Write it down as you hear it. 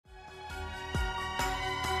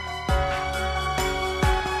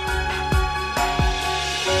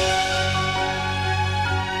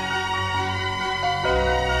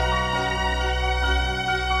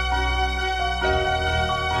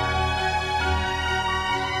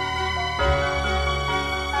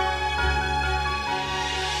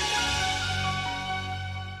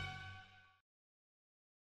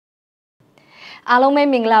Alome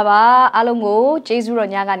minglaba, alongo, Jesu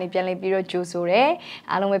Ronaga Nipian Biro Jusure,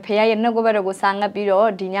 Alome Pia Nogover Sanga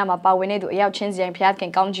Biro, Dinama Pawene to Yao Chins and Piat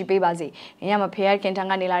can count Bazi, Yama Pia can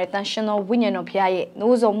Tanganila National Winyan of Pia,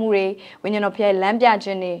 Nozo Mure, Winyan of Pia Lambia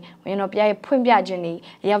Jenny, Winyan of Pia Pumbia Jenny,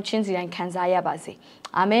 Yao Chins and Kanzaya Bazi.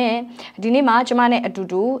 Amen. Dinima Jamane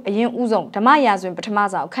Adudu, a young Uzong, Tamayas and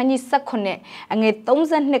Patamaza, can you suck on it and get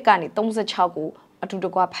thumbs and Nikani, thumbs a chago,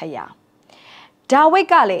 Atudoqua Paya. Dawe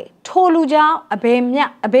Gale, Toluja, a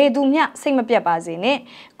bedumia, same a piabazine,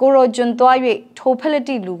 Goro Juntoye,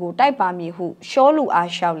 Topelity Lugo, Daipami, who, Sholu a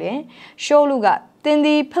Shaule, Sholuga, then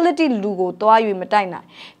the Pelity Lugo, Doyu Medina,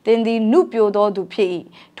 then the Nupio do du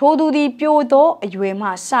P, Todu di Pio do, a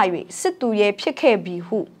Uema Sai, Situ ye Pike be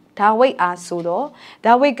who. Dawe a sodo,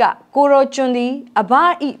 Dawe got Goro Jundi, a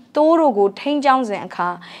bar eat Torogo, 10 Jones and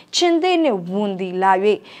car, Chinde wundi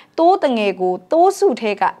lawe, Totangego, Tosu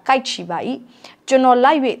take a Kaichi bai, Jono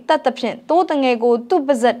Live, Tatapin, Totangego, two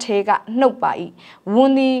bazet take a no bai,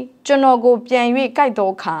 Wundi, Jonogo, Pianwe,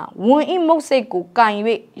 Kaidoka, Wun in Moseko,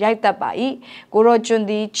 Kainwe, Yaita bai, Goro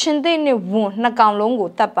Jundi, Chinde wound, Nakam Longo,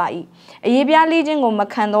 Tabai, a Yabia Legion of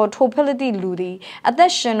Macando, Topelity Ludi, at the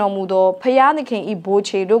Shenomudo, Payanikin e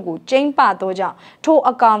Boche Logo, Jane Padoja, To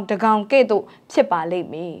account the Gam Keto, Tipa late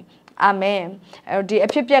me. Amen. The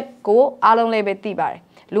Epipia go, Alon Lebetibar.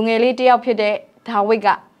 Lungeliti up here,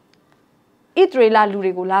 Tawiga. Itrela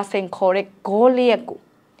Lurigo last and correct, Goliago.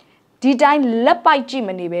 Did I lap by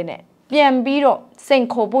Jimmy Bene? Bien Biro, Saint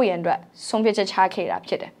Coboy and Rat, some pitcher chake up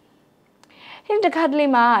here. Him the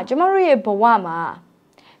Cadlima, Jamari Bawama.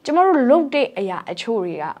 Jamaru low day a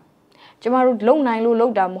choria. Jamaru low nine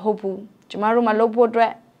low dam hopu. Jamaru ma low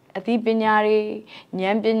portrait. A deep binyari,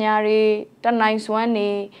 Nyam binyari, the nice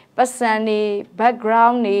one, Basani,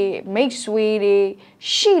 background, make sweetie,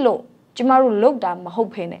 Shilo, Jamaru looked at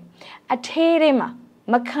Mahopene. A terema,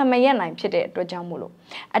 Macamayan, Pide, Drajamulo.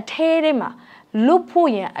 A terema,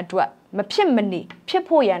 Lupoyan at what? Mapimani,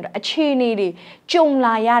 Pipoyan, a chini, Jom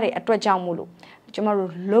Layari at Drajamulo.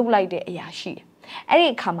 Jamaru look like the Ayashi.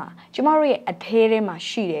 Eri kama, Jamaru a terema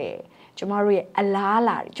shide. Jamari a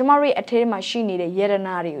lala, Jamari a terma shini de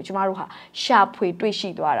Yeranari, Jamaruha, sharp way,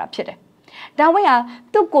 twishy dwara pite. That way,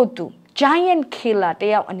 to go to giant killer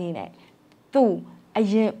day out anine. Tu a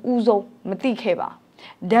yen uzo matikeba.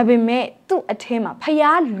 Dabi me tu a tema,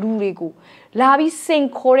 paya lurigo, labi sing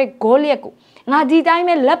correct goliaco. Nga di time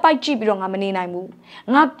lepai chipiro ngamanina mu.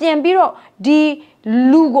 Nga pian biro di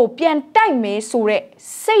lugo pian time sore,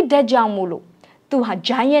 say de jamulo. Tu ha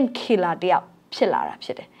giant killer day out. Pilara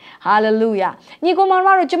pite. Hallelujah. Nico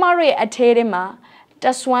Marmaro Jamari a terema,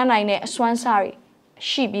 the swan I ne a swan sari.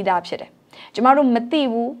 She be that pite. Jamaru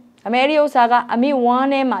Mativu, Amerio Saga, a me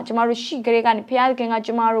one ema, Jamaru she Gregan, Piaking at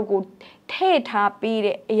Jamaru go teta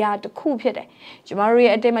beat a yard to cool pite.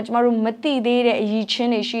 Jamari a dema Jamaru Mati de ye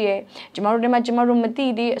chin she, Jamaru dema Jamaru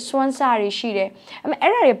Mati de swan sari she de.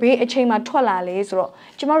 Era be a chema tola lays ro.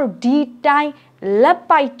 Jamaru d die. Lap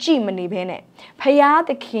by Jimmy Bene. Paya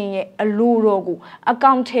the king a lurogu, a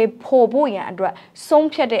county poor boy and dra, some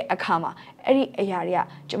piede a kama, eri area,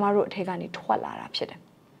 Jamaru tegani twala rapid.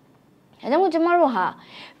 And then Jamaru ha,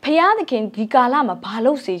 Paya the king, Gigalama,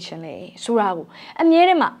 palo sechane, Suragu, and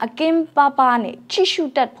Yerema, a game papane,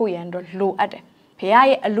 chishu that poyando low at it.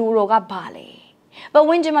 Paya a luroga bale. But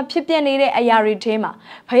when Jama Pipian a yari tema,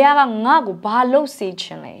 Payaga ngagu balo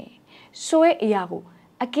sechane. So e yago.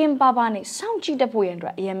 Again, Babane, sound cheat the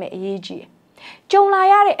poyandra, yame ag. Joan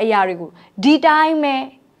Layare a yarigo, did I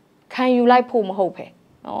me? Can you like Poma Hope?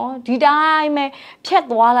 No, did I me? Piet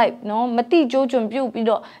the walleye, no, Mati Jojo and Bew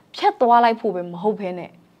Bido, Piet the walleye poop and hope in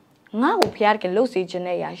it. Now, Pierre can lose each and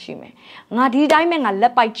a shime. Now, did I mean a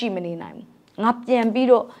lep by Jimmy name? Nap the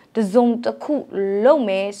ambido, the zone the cool low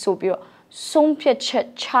me so pure, some piet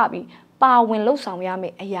chabi, bow when low sound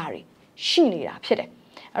yame a yari. She need a pit.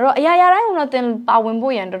 I don't know Bawin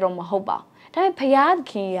boy and the Roma Hoba. That Payad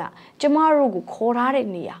Kia, Jamaru Korare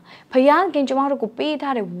Nia. Payad can Jamaru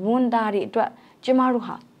Peta, one daddy,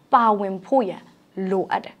 Jamaruha, Bawin Poya, low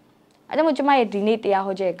at it. I don't want Jamai dinate the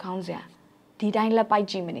Ahoje Council. Did I let by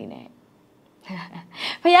Jimmy?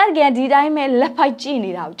 Payad get did I may let by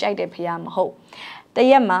Genie out, Jack de Payam ho. The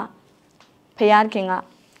Yama Payad Kinga,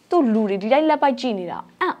 to Luri, did I let by Genie out,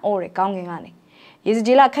 and or a gonging on it. Yes,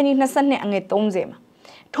 Jilla can you not send it and get Tomzema.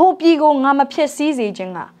 Topigo ngama piesi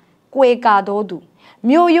jenga, Queka dodu.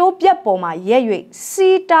 Myo piapoma ye,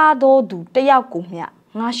 sita dodu, teyakumia,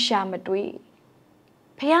 nasha madui.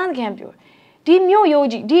 Payan campure. Di myo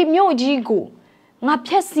yoji, di myo jigo, nga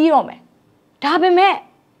piesi rome. Dabe me.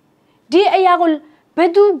 Di ayagul,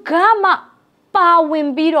 bedu gama, pa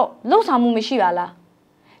wimbiro, losamu mishibala.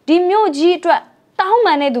 Di myo ji dra,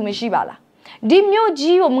 taumane du mishibala. ဒီမျိုး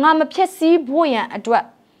ကြီးကိုငါမဖြက်စီးဖို့ရန်အတွက်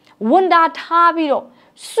ဝန်တာထားပြီးတော့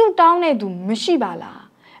ဆူတောင်းတဲ့သူမရှိပါလား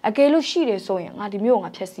အကယ်လို့ရှိတယ်ဆိုရင်ငါဒီမျိုးကိုငါ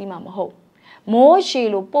ဖြက်စီးမှာမဟုတ်မောရှေ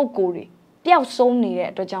လိုပုံကိုယ်တွေပျောက်ဆုံးနေတဲ့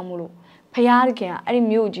အတွက်ကြောင့်မို့လို့ဖျားခင်ကအဲ့ဒီ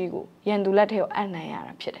မျိုးကြီးကိုရန်သူလက်ထဲကိုအပ်နိုင်ရ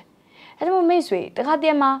တာဖြစ်တယ်အဲ့ဒါမှမိတ်ဆွေတခါတ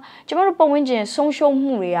ည်းမှာကျမတို့ပုံဝင်ခြင်းဆုံးရှုံး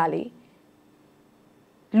မှုတွေကလေ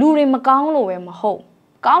လူတွေမကောင်းလို့ပဲမဟုတ်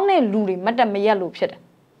ကောင်းတဲ့လူတွေမတက်မရက်လို့ဖြစ်တယ်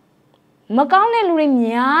မကောင်းတဲ့လူတွေ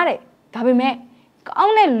များတယ်ဒါပေမဲ့ကော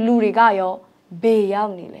င်းတဲ့လူတွေကရောဘေးရော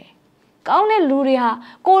က်နေလေကောင်းတဲ့လူတွေဟာ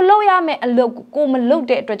ကိုလုပ်ရမယ့်အလုပ်ကိုမလုပ်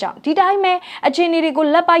တဲ့အတွက်ကြောင့်ဒီတိုင်းပဲအခြေအနေတွေကို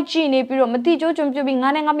လက်ပိုက်ကြည့်နေပြီးတော့မတိကျကြုံပြပြီးငါ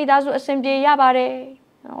နဲ့ငါမိသားစုအဆင်ပြေရပါတယ်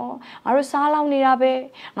နော်ငါတို့စားလောင်နေတာပဲ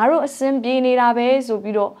ငါတို့အဆင်ပြေနေတာပဲဆို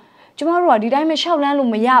ပြီးတော့ကျမတို့ကဒီတိုင်းပဲရှောက်လန်း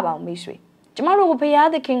လို့မရပါဘူးမိတ်ဆွေကျမတို့ကိုဘုရား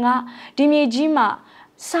သခင်ကဒီမြေကြီးမှာ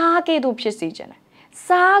စားကဲ့သို့ဖြစ်စေခြင်းတယ်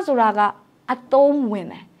စားဆိုတာကအသုံးဝင်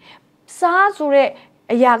တယ်စားဆိုတဲ့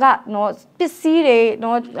အရာကနော်ပစ္စည်းတွေ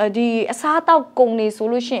နော်ဒီအစားအသောက်ကုန်တွေဆို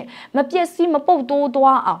လို့ရှိရင်မပျက်စီးမပုတ်တိုး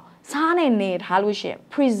သွားအောင်စားနဲ့နေထားလို့ရှိရင်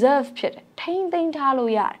preserve ဖြစ်တယ်ထိန်းသိမ်းထား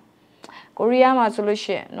လို့ရတယ်ကိုရီးယားမှာဆိုလို့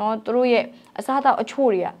ရှိရင်နော်သူတို့ရဲ့အစားအသောက်အချို့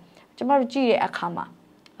တွေကကျမတို့ကြည့်တဲ့အခါမှာ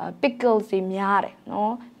pickles တွေများတယ်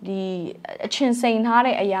နော်ဒီအချင်စိန်ထား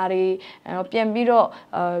တဲ့အရာတွေပြန်ပြီးတော့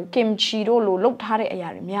kimchi တို့လိုလုပ်ထားတဲ့အရာ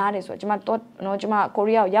တွေများတယ်ဆိုတော့ကျမကို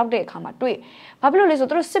ရီးယားကိုရောက်တဲ့အခါမှာတွေ့ဘာဖြစ်လို့လဲဆို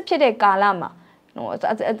တော့သူတို့စစ်ဖြစ်တဲ့ကာလမှာနော်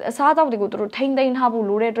အစားအသောက်တွေကိုသူတို့ထိန်းသိမ်းထားဖို့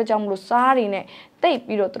လိုတဲ့အတွက်ကြောင့်မလို့စားတွေနဲ့တိတ်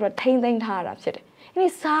ပြီးတော့သူတို့ထိန်းသိမ်းထားတာဖြစ်တယ်အဲ့ဒီ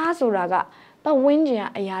စားဆိုတာကပတ်ဝန်းကျင်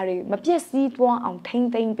အရာတွေမပြည့်စည်သွားအောင်ထိန်း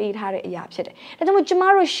သိမ်းပေးထားတဲ့အရာဖြစ်တယ်ဒါကြောင့်မို့ကျမ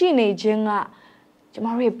တို့ရှိနေခြင်းကကျမ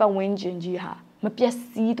တို့ရဲ့ပတ်ဝန်းကျင်ကြီးဟာမပျက်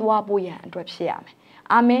စီးသွားဖို့ရန်အတွက်ဖြစ်ရမယ်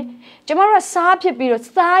အာမင်ကျမတို့စားဖြစ်ပြီးတော့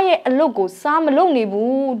စားရဲ့အလုပ်ကိုစားမလုပ်နေ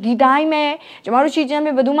ဘူးဒီတိုင်းပဲကျမတို့ရှိခြင်း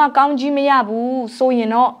ပဲဘယ်သူမှကောင်းကြီးမရဘူးဆိုရင်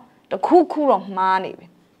တော့တခုခုတော့မှားနေပြီ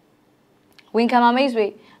ဝင်ခံမိတ်ဆွေ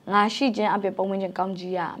ငါရှိခြင်းအပြင်ပုံဝင်ခြင်းကောင်း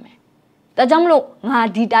ကြီးရမယ်ဒါကြောင့်မလို့ငါ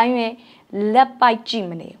ဒီတိုင်းပဲလက်ပိုက်ကြည့်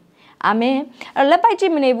မနေအာမင်အဲ့လက်ပိုက်ကြ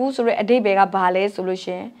ည့်မနေဘူးဆိုတော့အတိတ်ဘယ်ကဘာလဲဆိုလို့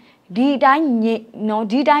ရှင်ဒီတိုင်းနော်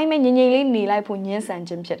ဒီတိုင်းပဲငြိမ်ငြိမ်လေးနေလိုက်ဖို့ညှင်းဆန်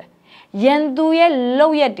ခြင်းဖြစ်တယ်ရန်သူရဲ့လော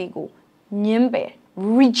က်ရက်တွေကိုညှင်းပယ်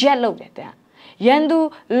reject လုပ်တယ်တဲ့ရန်သူ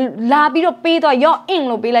လာပြီးတော့ပေးတော့ရော့အင်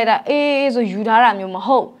လို့ပေးလိုက်တာအေးဆိုယူထားတာမျိုးမ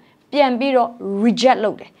ဟုတ်ပြန်ပြီးတော့ reject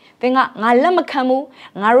လုပ်တယ်သင်ကငါလက်မခံဘူး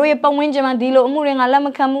ငါတို့ရဲ့ပတ်ဝန်းကျင်မှာဒီလိုအမှုတွေငါလက်မ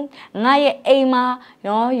ခံဘူးငါရဲ့အိမ်မှာ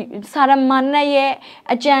နော်စာရမဏေရဲ့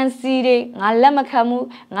အကြံစီတွေငါလက်မခံဘူး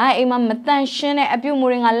ငါအိမ်မှာမတန်ရှင်းတဲ့အပြုအမူ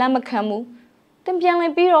တွေငါလက်မခံဘူးသင်ပြန်လ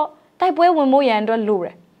ည်ပြီးတော့တိုက်ပွဲဝင်ဖို့ရန်အတွက်လိုတ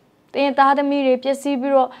ယ်တင်သားသမီးတွေပျက်စီး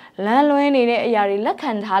ပြီးတော့လမ်းလွဲနေတဲ့အရာတွေလက်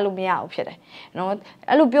ခံထားလို့မရဘူးဖြစ်တယ်နော်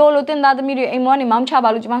အဲ့လိုပြောလို့တင်သားသမီးတွေအိမ်မောနေမောင်းချပါ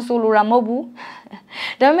လို့ကျွန်မဆိုလိုတာမဟုတ်ဘူး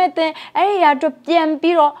ဒါပေမဲ့တင်အဲ့ဒီအရာအတွက်ပြန်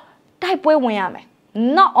ပြီးတော့တိုက်ပွဲဝင်ရမယ်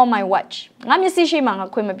not on my watch ငါမျက်စိရှိမှငါ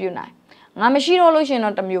ခွင့်မပြုနိုင်ငါမရှိတော့လို့ရှိရင်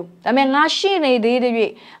တော့တမျိုးဒါပေမဲ့ငါရှိနေသေးတဲ့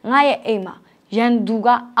၍ငါရဲ့အိမ်မှာရန်သူက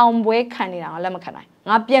အောင်ပွဲခံနေတာငါလက်မခံနိုင်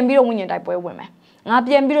ငါပြန်ပြီးတော့ဝိညာဉ်တိုက်ပွဲဝင်မယ်ငါ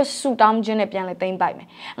ပြန်ပြီးတော့ဆူတောင်းခြင်းနဲ့ပြန်လဲသိမ့်ပိုက်မယ်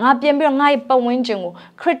ငါပြန်ပြီးတော့ငါရဲ့ပတ်ဝန်းကျင်ကို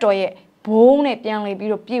ခရစ်တော်ရဲ့ဘုန်းနဲ့ပြန်လဲပြီး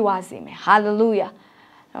တော့ပြည့်ဝစေမယ်ဟာလေလုယာ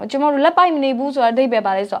ကျွန်တော်တို့လက်ပိုက်မနေဘူးဆိုတာအဓိပ္ပာယ်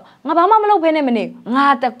ပါလဲဆိုတော့ငါဘာမှမလုပ်ဘဲနဲ့မနေငါ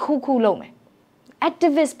တခုခုလုပ်မယ်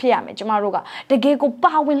activist ဖြစ်ရမယ်ကျမတို့ကတကယ်ကို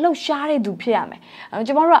ပါဝင်လှုပ်ရှားတဲ့သူဖြစ်ရမယ်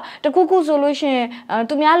ကျမတို့ကတခုခုဆိုလို့ရှိရင်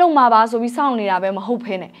သူများလုံးမှာပါဆိုပြီးစောင့်နေတာပဲမဟုတ်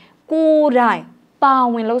ဖ ೇನೆ ကိုယ်တိုင်ပါ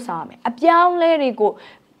ဝင်လှုပ်ဆောင်ရမယ်အပြောင်းလဲတွေကို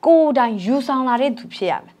ကိုယ်တိုင်ယူဆောင်လာတဲ့သူဖြစ်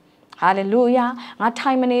ရမယ်ဟာလေလုယာငါ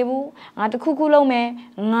ထိုင်မနေဘူးငါတခုခုလုပ်မယ်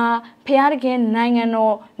ငါဖျားတခင်နိုင်ငံ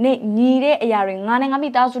တော်နဲ့ညီတဲ့အရာတွေငါနဲ့ငါမိ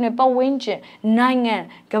သားစုနဲ့ပတ်ဝန်းကျင်နိုင်ငံ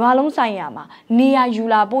ကမ္ဘာလုံးဆိုင်ရာမှာနေရာယူ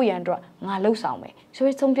လာဖို့ရန်အတွက်ငါလှုပ်ဆောင်မယ်ဆိုရ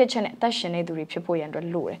င်ဆုံးဖြတ်ချက်နဲ့အသက်ရှင်နေသူတွေဖြစ်ဖို့ရန်အတွက်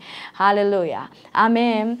လိုတယ်ဟာလေလုယာအာမ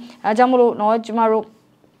င်အဲကြောင့်မလို့เนาะကျမတို့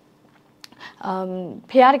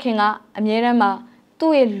ဖျားတခင်ကအမြဲတမ်းမှာ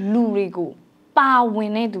သူ့ရဲ့လူတွေကိုပါဝ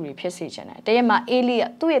င်တဲ့သူတွေဖြစ်စေချင်တယ်တကယ်မှာအေလိက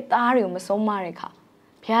သူ့ရဲ့သားတွေကိုမဆုံးမတဲ့အခါ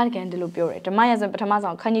ဘုရားခင်ဒီလိုပြောတယ်ဓမ္မရာဇဝင်ပထမ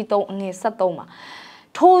ဆုံးခန်းကြီး3အငယ်73မှာ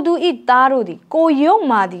ထိုသူဤသားတို့သည်ကိုယုံ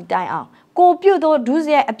မာသည်တိုင်အောင်ကိုပြုတ်သောဒုစ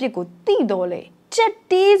ရိုက်အပြစ်ကိုတိတော်လေချက်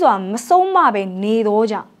တီးစွာမဆုံးမပဲနေတော့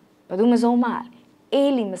ကြောင့်ဘယ်သူမဆုံးမအေ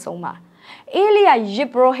လီမဆုံးမအေလီကယစ်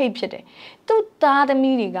ဘရိုဟိတ်ဖြစ်တယ်သူ့သားသ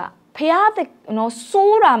မီးတွေကဘုရားနော်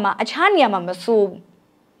စိုးတာမှာအခြားနေရာမှာမစိုးဘူး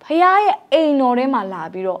ဘုရားရဲ့အိမ်တော်ထဲမှာလာ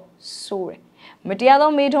ပြီးတော့စိုးတယ်မတရားသော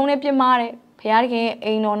မေထုံနဲ့ပြစ်မှားတယ်ဖျားခင်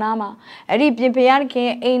အိမ်တော်နာမှာအဲ့ဒီပြင်ဖျားခင်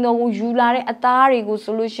အိမ်တော်ကိုယူလာတဲ့အသားတွေကို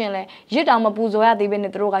ဆိုလို့ရှိရင်လဲရစ်တောင်မပူဇော်ရသေးဘဲ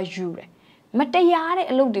နဲ့တို့ကယူတယ်မတရားတဲ့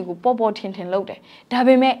အလုပ်တွေကိုပေါ်ပေါ်ထင်ထင်လုပ်တယ်ဒါ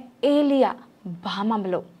ပေမဲ့အေလိကဘာမှမ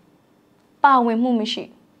လုပ်ပါဝင်မှုမရှိ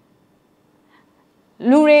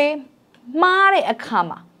လူတွေမှားတဲ့အခါ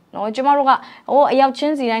မှာเนาะကျမတို့ကဟိုအယောက်ချ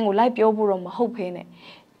င်းစီတိုင်းကိုလိုက်ပြောဖို့တော့မဟုတ်ဖ ೇನೆ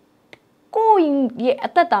ကိုရဲ့အ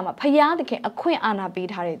သက်တာမှာဖယားသခင်အခွင့်အာဏာပေး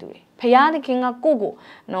ထားတဲ့သူတွေဖယားသခင်ကကို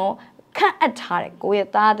နော်ခန့်အပ်ထားတဲ့ကိုရဲ့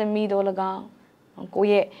သားသမီးတို့၎င်းကို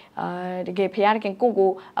ရဲ့တကယ်ဖယားတခင်ကို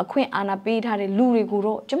အခွင့်အာဏာပေးထားတဲ့လူတွေကို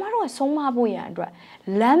တော့ကျမတို့ကဆုံးမဖို့ရန်အတွက်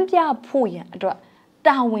လမ်းပြဖို့ရန်အတွက်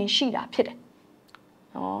တာဝန်ရှိတာဖြစ်တယ်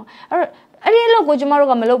နော်အဲ့ဒီလောက်ကိုကျမတို့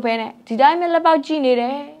ကမလုပ်ဘဲနဲ့ဒီတိုင်းပဲလက်ပေါက်ကြည့်နေတ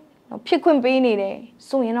ယ်ဖြစ်ခွင့်ပေးနေတယ်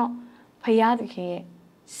ဆိုရင်တော့ဖယားသခင်ရဲ့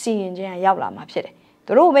စီရင်ခြင်းကရောက်လာမှာဖြစ်တယ်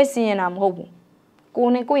သူတို့ပဲစီရင်တာမဟုတ်ဘူးကို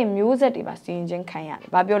နဲ့ကိုယ့်ရဲ့မျိုးဆက်တွေပါစီရင်ခြင်းခံရတ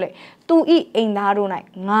ယ်ဘာပြောလဲသူဤအိမ်သားတို့၌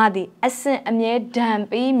ငါသည်အစဉ်အမြဲဒဏ်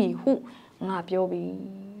ပေးမည်ဟုငါပြောပြီ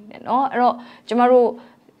တဲ့နော်အဲ့တော့ကျမတို့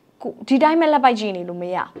ဒီတိုင်းပဲလက်ပိုက်ကြည့်နေလို့မ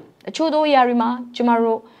ရအချို့သောအရာတွေမှာကျမ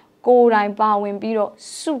တို့ကိုယ်တိုင်ပါဝင်ပြီးတော့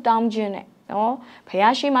ဆုတောင်းခြင်းနဲ့နော်ဖ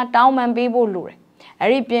ယားရှိမှတောင်းပန်ပေးဖို့လိုတယ်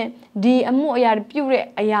အဲ့ဒီပြင်ဒီအမှုအရာပြုတဲ့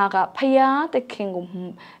အရာကဖယားသခင်ကို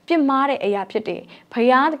ပြစ်မှားတဲ့အရာဖြစ်တယ်ဖ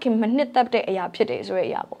ယားသခင်မနှစ်သက်တဲ့အရာဖြစ်တယ်ဆိုတဲ့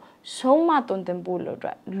အရာပေါ့ဆုံးမတွင်တင်ဖို့လို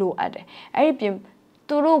အပ်တယ်အဲ့ဒီပြင်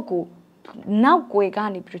သူတို့ကိုနောက်ွယ်က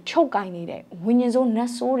နေပြီးချုပ်ကင်နေတဲ့ဝိညာဉ်စိုးန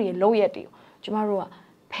တ်ဆိုးတွေလောက်ရက်တွေကိုကျမတို့က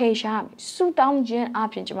ဖယ်ရှားမယ်ဆုတောင်းခြင်းအ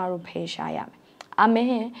ပြင်ကျမတို့ဖယ်ရှားရမယ်အာမင်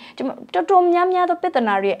ကျမတော်တော်များများသောပြဿ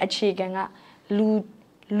နာတွေအခြေခံက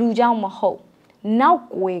လူကြောင့်မဟုတ်နော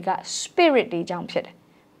က်ွယ်က spirit တွေကြောင့်ဖြစ်တယ်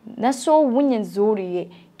နတ်ဆိုးဝိညာဉ်စိုးတွေ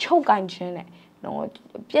ချုပ်ကင်ခြင်းနဲ့နော်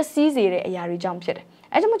ပျက်စီးစေတဲ့အရာတွေကြောင့်ဖြစ်တယ်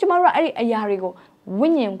အဲကြောင့်ကျမတို့ကအဲ့ဒီအရာတွေကိုဝိ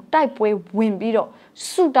ညာဉ်တိုက်ပွဲဝင်ပြီးတော့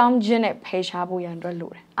ဆုတောင်းခြင်းနဲ့ဖယ်ရှားဖို့ရန်အတွက်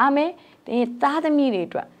လိုတယ်အာမင်သင်သားသမီးတွေ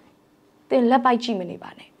အတွက်သင်လက်ပိုက်ကြည့်မနေပါ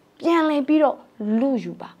နဲ့ပြန်လည်ပြီးတော့လူ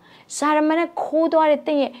ယူပါစာရမဏေခိုးသွားတဲ့သ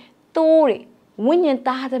င်ရဲ့သိုးတွေဝိညာဉ်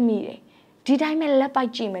သားသမီးတွေဒီတိုင်းပဲလက်ပို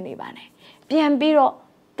က်ကြည့်မနေပါနဲ့ပြန်ပြီးတော့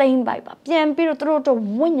သိမ့်ပိုက်ပါပြန်ပြီးတော့သူတို့တို့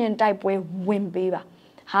ဝိညာဉ်တိုက်ပွဲဝင်ပေးပါ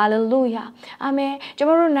ဟာလေလုယာအာမင်ကျွန်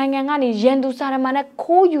တော်တို့နိုင်ငံကနေယန်သူစာရမဏေ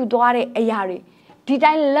ခိုးယူသွားတဲ့အရာတွေဒီ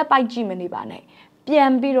တိုင်းလက်ပိုက်ကြည့်မနေပါနဲ့ပြ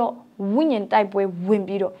န်ပြီးတော့ဝိညာဉ်တိုက်ပွဲဝင်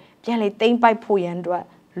ပြီးတော့ပြန်လေသိမ့်ပိုက်ဖို့ရန်အတွက်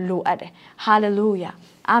လိုအပ်တယ်ဟာလေလုယာ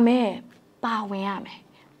အာမင်ပါဝင်ရမယ်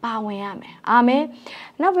အာမင်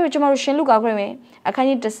နောက်ပြီးကျွန်တော်တို့ရှင်လုကာခရစ်ဝင်အခန်း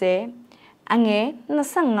ကြီး30အငယ်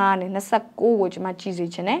25နဲ့29ကိုကျွန်မကြည့်စီ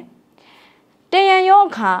ခြင်းနဲ့တရံရော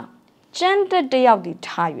အခါကျမ်းတက်တယောက်ဒီ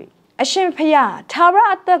ထား၍အရှင်ဖျားသာဝရ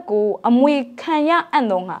အသက်ကိုအမွေခံရအံ့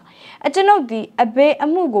သောငါအကျွန်ုပ်သည်အဘယ်အ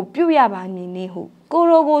မှုကိုပြုရပါမည်နည်းဟုကို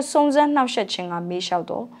ရိုကိုစုံစမ်းနှောက်ယှက်ခြင်းကမေးလျှောက်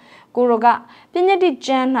တော့ကိုရိုကပညတိကျ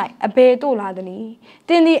မ်း၌အဘယ်သို့လာသနည်းတ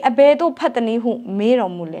င်းသည်အဘယ်သို့ဖတ်သနည်းဟုမေး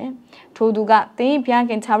တော်မူလင်ထိုသူကတင်း၏ဘုရား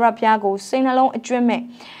ခင်သာဝရဘုရားကိုစိတ်နှလုံးအကျွမ်းမဲ့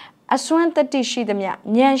အစွမ်းတတိရှိသမျှ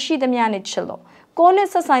ဉာဏ်ရှိသမျှနှင့်ချစ်လို့ကိုနှင့်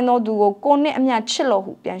ဆက်ဆိုင်သောသူကိုကိုနှင့်အမျှချစ်လို့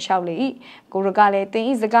ဟုပြန်လျှောက်လေ၏ကိုရိုကလည်းတင်း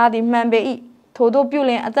၏စကားသည်မှန်ပေ၏ထိုတို့ပြု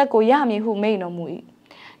လင်အသက်ကိုရမည်ဟုမိန့်တော်မူ၏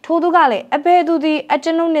ထိုသူကလည်းအဘယ်သူသည်အ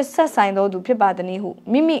ကျွန်ုပ်နှင့်ဆက်ဆိုင်သောသူဖြစ်ပါသည်ဟု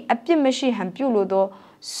မိမိအပြစ်မရှိဟန်ပြုလို့သော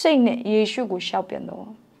စိတ်နှင့်ယေရှုကိုလျှောက်ပြန်တော်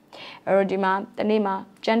အဲ့တော့ဒီမှာတနေ့မှာ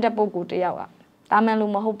ကျမ်းတက်ပုဂ္ဂိုလ်တယောက်ကတာမန်လူ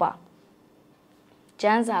မဟုတ်ပါကျ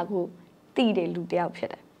မ်းစာကိုသိတဲ့လူတယောက်ဖြစ်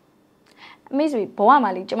တယ်အမေဆိုဘဝမှာ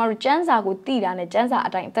လေကျမတို့ကျမ်းစာကိုသိတာနဲ့ကျမ်းစာ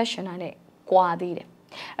အတိုင်းအသက်ရှင်တာနဲ့ကွာသေးတယ်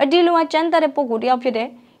အဒီလူကကျမ်းတက်တဲ့ပုဂ္ဂိုလ်တယောက်ဖြစ်တယ်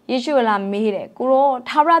ယေရှုကလာမေးတယ်ကိုရော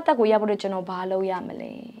သာဝရတက်ကိုရဖို့ကျွန်တော်ဘာလုပ်ရမ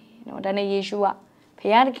လဲနော်ဒါနဲ့ယေရှုကဘု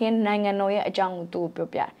ရားသခင်နိုင်ငံတော်ရဲ့အကြောင်းကိုသူ့ကိုပြော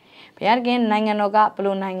ပြတယ်ဘုရားသခင်နိုင်ငံတော်ကဘယ်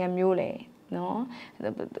လိုနိုင်ငံမျိုးလဲနော်ဒါ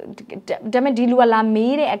ပေမဲ့ဒီလူကလာ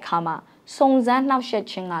မေးတဲ့အခါမှာစုံစမ်းနှောက်ယှက်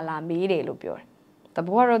ခြင်းကလာမေးတယ်လို့ပြောတယ်တ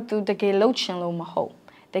ဘောကတော့သူတကယ်လှုပ်ချင်လို့မဟုတ်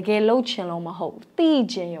သိ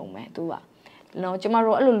ချင်ရုံပဲသူကနော်ကျမ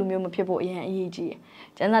တို့အဲ့လိုလူမျိုးမဖြစ်ဖို့အရင်အရေးကြီးတယ်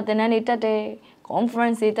ကျမ်းစာသင်တန်းတွေတက်တယ်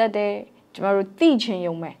conference တွေတက်တယ်ကျမတို့သိချင်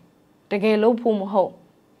ရုံပဲတကယ်လို့ဖို့မဟုတ်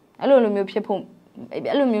အဲ့လိုလူမျိုးဖြစ်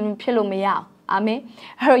လို့မရအောင်အာမင်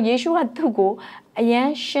အဲ့တော့ယေရှုကသူ့ကိုအရန်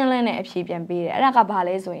ရှင်းလင်းတဲ့အဖြေပြန်ပေးတယ်အဲ့ဒါကဘာ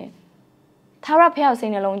လဲဆိုရင်သာရဖျောက်စိ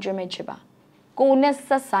တ်နှလုံးကျွမ်းမဲ့ချစ်ပါကိုနဲ့ဆ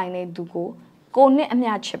က်ဆိုင်တဲ့သူကိုနဲ့အ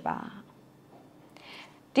မျှချစ်ပါ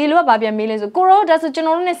ဒီလူကဘာပြန်မေးလဲဆိုကိုရောဒါဆိုကျွန်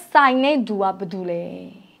တော်တို့နဲ့ဆိုင်တဲ့သူကဘာတူလဲ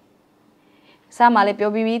စာမလေး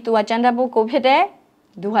ပြောပြီးပြီ तू ကကျမ်းတက်ဖို့ကိုဖြစ်တယ်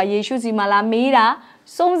तू ဟာယေရှုစီမှာလာမေးတာ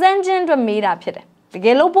စုံစမ်းခြင်းအတွက်မေးတာဖြစ်တယ်တက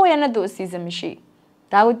ယ်လို့ဖို့ရတဲ့သူအစီအစဉ်မရှိ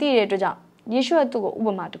ဒါကိုသိရတဲ့အတွက်ကြောင့်ယေရှုကသူ့ကိုဥပ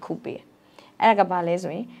မာတစ်ခုပေးတယ်အဲ့ဒါကဘာလဲ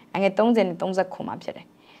ဆိုရင်အငယ်30နဲ့39မှာဖြစ်တယ်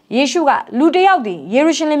ယေရှုကလူတစ်ယောက်သည်ယေ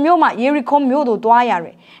ရုရှလင်မြို့မှယေရီခေါမြို့သို့သွားရတွ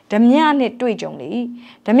င်ဓမြနှင့်တွေ့ကြုံလေ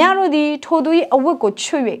ဓမြတို့သည်ထိုသူ၏အဝတ်ကို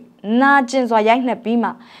ချွတ်၍နာကျင်စွာရိုက်နှက်ပြီးမှ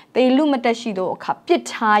တေလူမတက်ရှိသောအခါပြစ်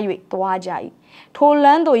ထား၍သွားကြ၏ထိုလ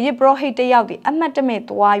န်းသို့ယေဘရဟိတ်တစ်ယောက်သည်အမတ်တမဲ့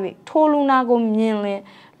သွား၍ထိုလူနာကိုမြင်လင်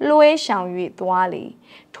လွှဲရှောင်၍သွားလေ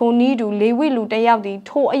ထိုနီးသူလေဝိလူတစ်ယောက်သည်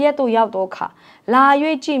ထိုအရက်သို့ရောက်သောအခါလာ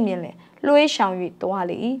၍ကြည့်မြင်လင်လွှဲရှောင်၍သွား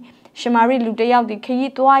လေ Shamari Luta Yao the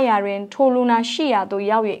Kayi Dwayarin, Toluna Shia do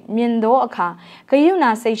Yawi, Mindo Aka,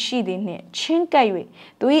 Kayuna say she the net, Chinkaiwi,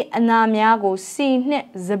 do it Anamiago, see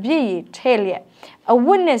net, Zabi, Talia, a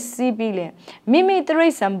witness see billion, Mimi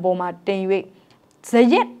Teresa Boma, Dayway.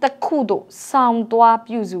 Zayet the kudo, sound dwap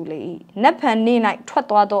usually, Nepa ni night,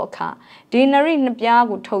 twatwado ka, dinari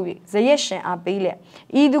Napiago towi, Zayeshan a bile,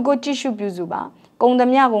 Idu go tishu buzuba,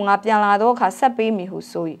 Gondamiago Napialado ka sabi mi who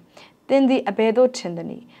soy. Then the abedo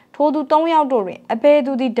tendani, told don't yaudore,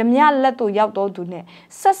 abedo the demia leto yaudo dune,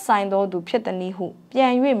 sussigned or do pietani who,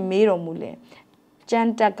 Pianwe mero mule,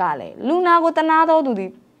 Janta gale, Luna got another do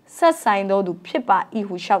the sussigned or do pipa e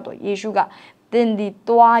who shout or Yeshuga. Then the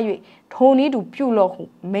Dwaye, Tony to Pulo,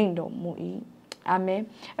 Mendo Mui. Amen.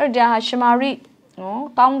 Erda Shamari, no,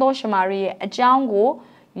 Tando Shamari, a jango,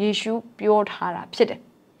 Yeshu, pure Hara, Pit.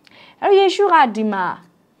 Yeshu had Dima,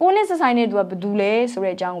 only assigned to a Bedule, so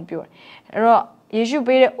a jango pure. Yeshu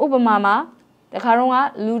paid Ubamama, the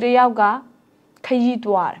Karunga, Ludeyaga,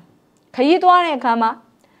 Kayitwar. Kayitwar and Kama,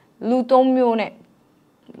 Lutomune,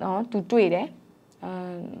 no, to trade, eh?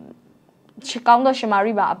 Chicando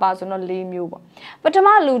Shamariba about no lame you. But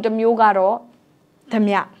Tamalu the Mugaro,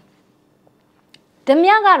 Tamia.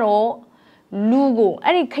 Tamiagaro, Lugo,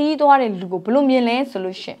 any Kaito and Lugo, Plumian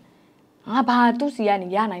solution. Aba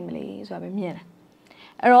Tusiani Yanamele, so I mean.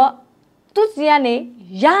 Ero Tusiani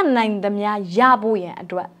Yan Damia Yabuya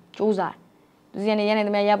at what? Josa. Tusiani Yan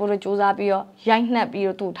the Mayabu Josa Pio, Yanknap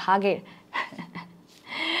Pio to target.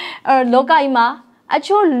 Lokaima, a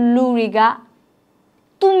cho Luriga.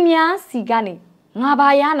 Tumia Sigani,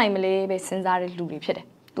 Nabaya namely, Sensari Luri Pit.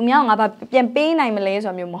 Tumia about Pain namely,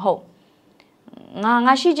 or Mumho.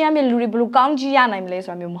 Nangashi Jammy Luri Blue County namely, or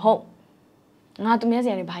Mumho. Not to miss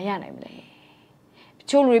any Paya namely.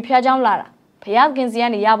 Children Piajan Lara, Payakins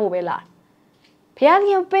Yanni Yabu Bella.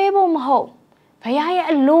 Payakin Pabo Mho. Paya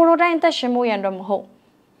a low and Tashamu and Ramho.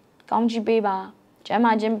 County Beba,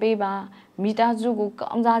 Jama Jim Beba, Mita Zugu,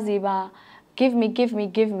 Kamzaziba, give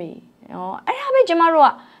me. I have a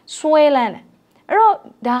Jamarua, Swaylan.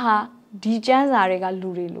 Daha, Dijanzariga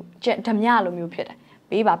Lurilu, Tamialo Mupit,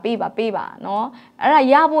 Beba, no? Ara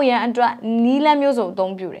Yaboya and Nila Muso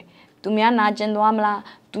don't beauty. Tumia Najan Duamla,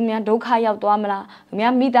 Tumia Dokaya Duamla,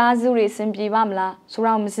 Mia Mida Zuri simply Vamla,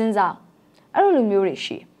 Suram Sinza.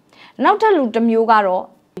 Arulumurishi. Now tell the Mugaro,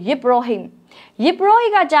 Yipro him.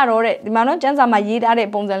 Yiproiga jarore, the Mano Jansa Mayid are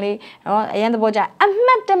Ponzali, and the Boja, I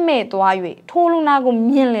met the maid to Iwe, Tolunago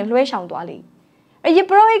million Luation Dwali. A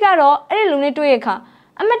Yiproigaro, a lunate to Eka,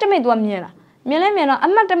 I met the maid to a Miena. Milemena, I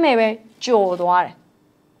met the maid, Joe Dware.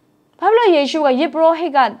 Pablo Yeshu, a Yipro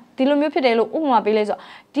Higa, Dilumupidelo, Uma Bilezo,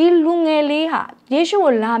 Dilungeliha,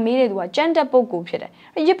 Yeshu la made to a gender poco pit.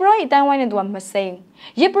 A Yipro, then went into a Massing.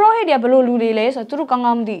 Yipro, the Abelo Ludiles, or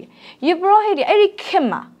Turukangamdi. Yipro, the Eric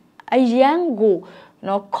Kema. A young go,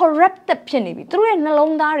 no corrupted penny, through an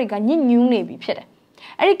along dariga, new navy pit.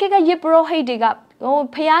 Erika Yipro Hadiga, oh,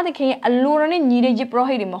 Paya the king, a luran needed Yipro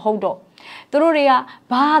Hadim, Hodo. Thuria,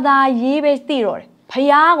 Bada Yebe Thero,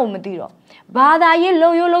 Payago Madiro. Bada ye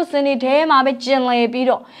loyo senate, Mabe General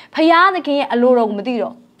Pido, Paya the king, a luro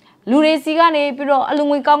Madiro. Lure Sigane Pido, along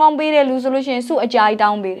with Gangam Bede, lose solution, so a jai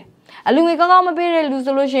down bed. Along with Gangam Bede, lose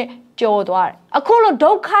solution, Joe Dwar. A colo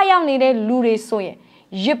dog kayam needed Lure Soye.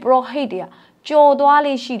 Yipro Hadia, Joe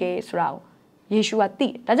Dwali Shides Row. Yeshua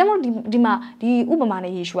T. Tajamo Dima, the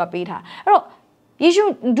Ubamana Yeshua Beta.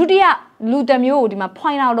 Yeshu Dudia Lutamio, Dima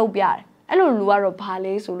point out Obiar. Elo Luaro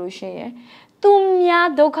Pale solution.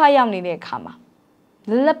 Tumia Dokayam de Kama.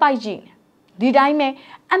 Lepaijin. Did I me?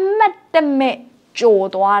 I met the me Joe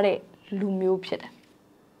Dwale Lumio Pit.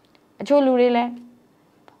 A Joe Lurile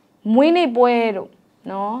Muine Boero,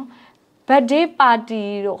 no? Birthday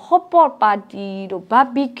party, hot pot party,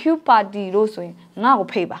 barbecue party, so now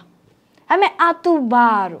paper. I mean, atu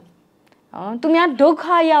baro. To me, a dog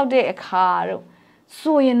high out there a car.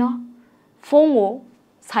 So, you know, phone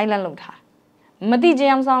silent load her. Mati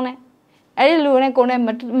jam sound. Every lune cone,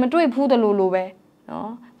 Matui put a lulu.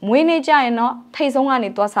 No, Mwene Jano, Taison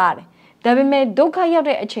it was hard. There made dog high out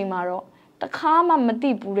there a chimaro. The karma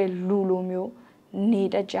Mati pure lulu mu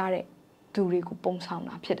need a jarre to recoup sound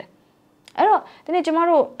up here. Then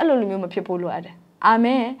tomorrow a little people had.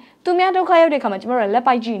 Amen. To me, I don't care come tomorrow, let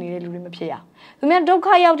by genie, little Pia. To me, I don't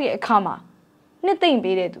care out a comma. Nothing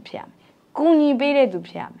be there to Piam. Goonie be there to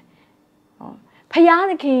Piam.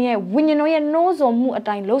 Payana king, when you know your nose or moo a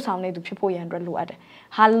time low sound to people and read.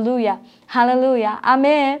 Hallelujah, hallelujah,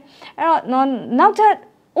 amen. Now that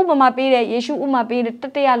Ubama be there, Yeshu Uma be the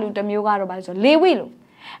Tatea Luta Mugaro by so lay will.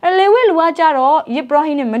 Lewi Lua Jaro,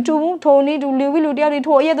 Yibrahim and Matu, Tony, to Lewi Ludia, to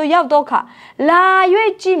Yedo Yavdoka, La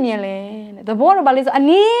Yue Jimile, the border balis,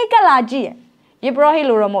 Anika Laji. Yibrahim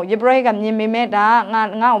Luramo, Yibrahim, Yimimeda,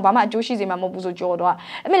 now Bama Joshis in Mamobuzo Jodoa.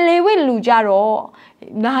 I mean, Lewi Lujaro,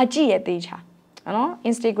 Laji at teacher.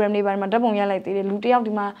 Instagram ni barma double ya like the luti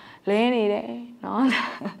out ma lene no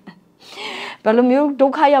Balumio do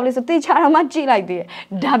kaya les a teacher amachi like the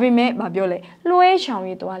Dabi me babiole Lue shall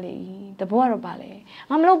we toali the boar bale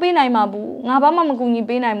I'm low bin I mabu Nabama Maguni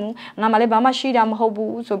bin I mu Namale Bama shidam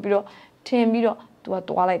hobu so biro ten biro to a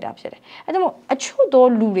toilet upset I don't know a chudo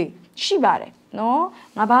lure she bare no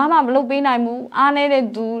Nabama low bin I mu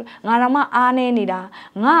ane do Narama ane nida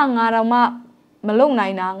Narama Malone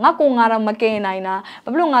Nina, Nakungara Make Nina,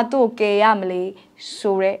 Bablunga to Kayamle,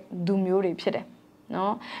 Sore, Dumuri Pede.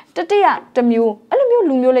 No, Tatia, Tamu, Alamu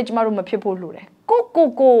Lumulage Maruma people lure.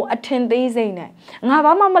 Go, attend days ain't it?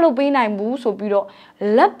 Navama Malobina and Boo so bureau,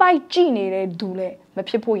 let by Genie dule, my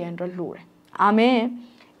people yandra lure. Amen.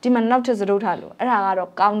 Diman not as a rotalo, and I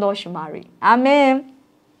got Gandosh Mari. Amen.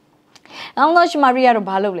 Gandosh Maria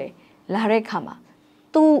Balole, Lare Kama,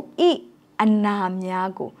 to eat and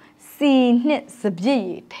Namyago.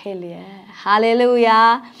 Subject,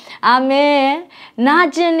 hallelujah, amen.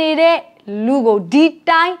 Najanere Lugo, D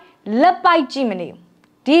time, Lepai Jiminy.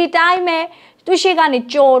 D time, to shake on a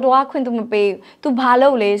jaw to a quintum bay to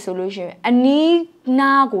Palo lay solution, and need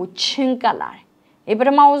nago chinkalar.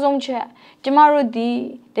 Abraham on chair, tomorrow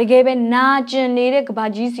D, they gave a Najanere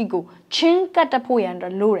Bajisigo, chinkatapoy and a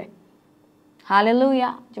lure.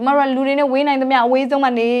 Hallelujah. Tomorrow, Lurina win and the mea ways on my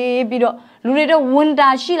neighbor. Lurida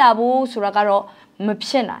wunda shilabo suragaro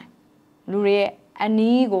mepsena. Lure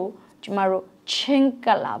anigo tomorrow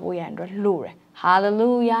chinkalabo yandra lure.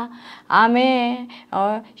 Hallelujah. Amen.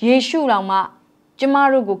 Yeshu lama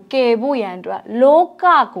Jamarugo kebo yandra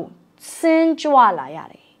lokaku sensuala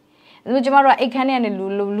yare. Jamara ekane and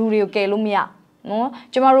lure kelumia. No,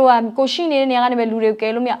 Jamaru Koshini Niagani Lure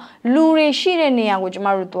Kelumia, Lure Shire Nia, which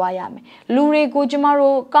Maru Dwayame, Lure go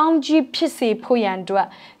Jamaru, Gamji Pissy Poyandra,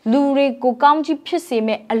 Lure go Gamji Pissy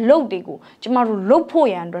me a lodigo, Jamaru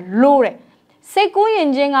Lopoyandra, Lure. Sequoia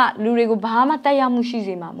Jenga, Lure go Bahama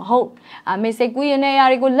Tayamushizima, hope. I may sequoia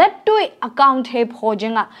Nearigo, let do it account tape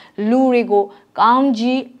Hojenga, Lure go.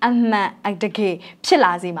 Gamji and man at the gay,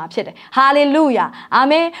 Pilazima, hallelujah.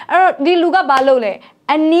 Amen. Di Luga Balole,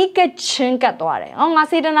 and Nika Chinkatore. Oh, I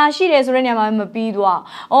say the Nashi is Renama Bidwa.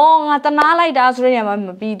 Oh, Natanala does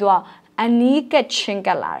Renama Bidwa, and Nika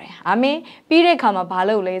Chinkalare. Amen. Pire Kama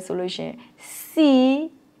Balole solution. See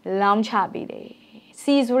Lamchabide.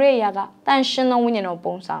 Sees Reyaga, then Shannon winning of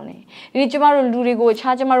bone sounding. Richimaru Lurigo,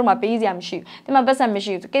 Chajamaru, my busy am shoe. Then my best am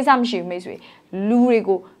shoe, case I'm shoe, Miss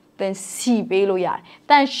Lurigo. Then see Belo yard.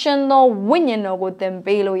 Then Shano winning over them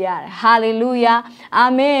Belo yard. Hallelujah.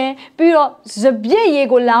 Amen. Pero Zabye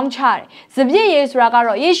go lamchar. Zabye is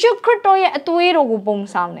ragaro. Yeshu Kritoye at Tuero go bone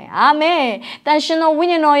sound. Amen. Then Shano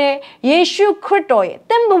winning oye. Yeshu Kritoye.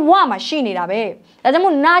 Then the one machine it abe. That the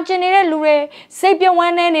Munajane Lure. Sapia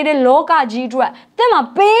one and it loca Gidra. Then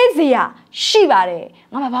a Bezia. Shibare.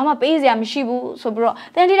 Mamma Bezia Mishibu. So bro.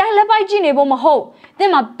 Then did I let by Gene Boma ho?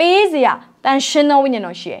 Then a Bezia. Then Shino winning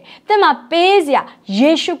no she. Then my Bezia,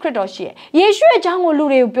 Yeshu Kritoshi. Yeshu a jango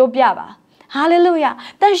lure biaba. Hallelujah.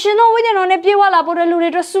 Then Shino winning on a piwala put a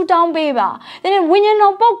lure suit down beba. Then winning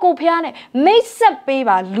no boko piane, mace up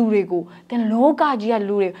beba lurego. Then loga gia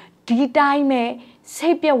lure. Did I me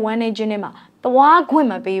sapia one a genema. The walk with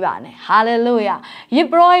my baby. Hallelujah. You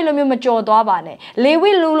broil me mature doabane.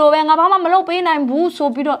 Lewi Lulu and Abama Malopin and Boo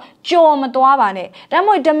so beautiful. Joe Matoabane. Then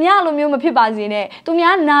what Damiano Muma Pibazine. To me,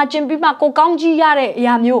 I'm not Jimpipa Cocangi Yare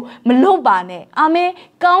Yamu Malobane. Ame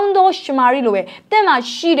Gaundo Shmariloe. Then I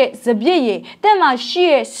sheet Zabiye. Then I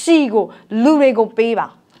sheer Sigo Lurego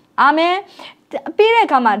Beba. Ame Pire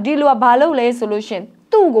Kama Dilua Balole solution.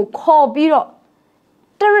 Two go call Biro.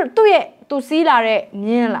 To ye to see Lare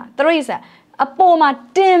Nila. Teresa. A poma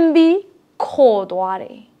timbi cold water.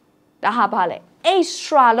 The habale,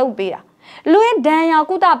 extra low beta. Louis Daniel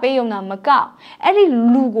could up pay on a macao. Any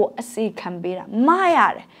lugo a sea can be a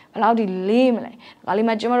my allowed the limely.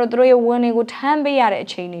 Galima Jimmer throw one good tamby at a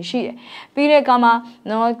chain sheet. Peter Gama,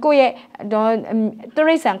 no coye, don't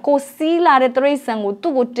Teresa, co sea lad Teresa would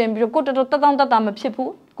do good temper, go to the Tadam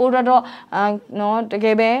people. Go to no the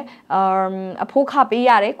gabe, a poke happy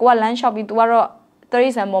yare, go a land shop into our.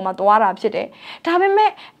 Teresa Moma Dwara Pite.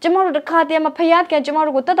 Tabime, Jamaro the Katia Payat,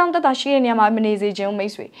 Jamaro, Tadam Tashi and Yamanizi, Jim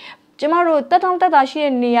Masway. ကျမတို့တက်တောင့်တက်တာရှိ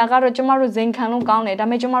တဲ့နေရာကတော့ကျမတို့ဇင်ခံလို့ကောင်း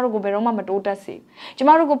တယ်ဒါပေမဲ့ကျမတို့ကိုဘယ်တော့မှမတိုးတက်စေကျမ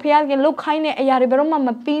တို့ကိုဖခင်လုတ်ခိုင်းတဲ့အရာတွေဘယ်တော့မှမ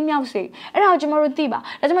ပြီးမြောက်စေအဲ့ဒါကိုကျ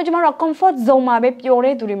မတို့သိပါဒါကြောင့်ကျမတို့ comfort zone မှာပဲပျော်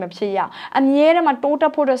တဲ့သူတွေမဖြစ်ရအမြဲတမ်းတိုး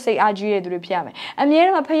တက်ဖို့စိတ်အားကြီးတဲ့သူတွေဖြစ်ရမယ်အမြဲ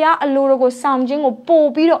တမ်းဖခင်အလိုတော်ကိုဆောင်ခြင်းကိုပို့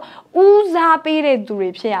ပြီးတော့ဦးစားပေး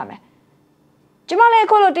တဲ့သူတွေဖြစ်ရမယ်ကျမလ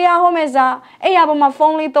ည်းခုလိုတရားဟောမယ်စားအဲ့ရပေါ်မှာဖု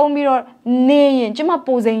န်းလေးသုံးပြီးတော့နေရင်ကျမ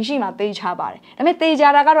ပူစိန်ရှိမှတေးချပါတယ်ဒါပေမဲ့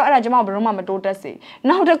တေးကြတာကတော့အဲ့ဒါကျမဘယ်တော့မှမတိုး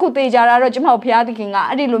တက်စေနောက်တစ်ခုတေးကြတာတော့ကျမကိုဘုရားသခင်က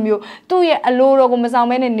အဲ့ဒီလိုမျိုးသူ့ရဲ့အလိုတော်ကိုမဆောင်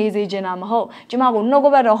မဲနဲ့နေစေချင်တာမဟုတ်ကျမကိုနှုတ်က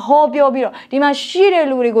ပတ်တော်ဟောပြောပြီးတော့ဒီမှာရှိ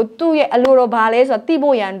တဲ့လူတွေကိုသူ့ရဲ့အလိုတော်ဘာလဲဆိုတာသိ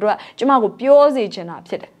ဖို့ရန်အတွက်ကျမကိုပြောစေချင်တာဖြ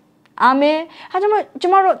စ်တယ်အာမင်ဟာကျ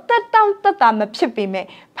မတို့တက်တောင့်တက်တာမဖြစ်ပေ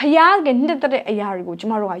မဲ့ဘုရားကနှစ်သက်တဲ့အရာတွေကိုကျ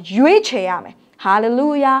မတို့ကရွေးချယ်ရမယ်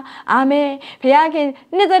Hallelujah. Amen. ဘုရားခင်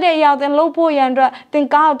နှစ်သက်တဲ့အရာကိုသင်လုပ်ဖို့ရန်အတွက်သင်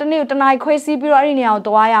ကောင်းတနေ့ကိုတနားခွဲစီးပြီးတော့အဲ့ဒီနေရာ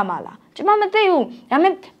ကိုသွားရမှာလား။ကျွန်မမသိဘူး။ဒါပေ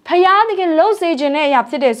မဲ့ဘုရားသခင်လှုပ်စေခြင်းတဲ့အရာ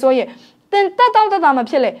ဖြစ်တဲ့ဆိုရင်သင်တက်တောင့်တက်တာ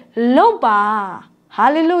မဖြစ်လေလှုပ်ပါ။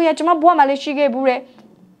 Hallelujah. ကျွန်မဘုရားမှာလည်းရှိခဲ့ဘူးတဲ့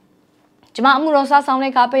။ကျွန်မအမှုတော်စားဆောင်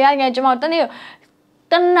တဲ့အခါဘုရားခင်ကျွန်မတနေ့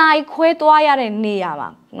တနားခွဲသွားရတဲ့နေရာမှာ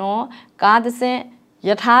နော်။ကားတစ်စင်း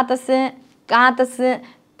ယထာတစ်စင်းကားတစ်စင်း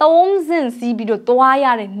သုံးစင်း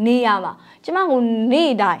စီးပြီးတော့သွားရတဲ့နေရာမှာကျမကို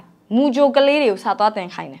နေ့တိုင်းမူကြိုကလေးတွေကိုစားသွား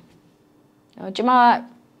တင်ခိုင်းတယ်။ကျ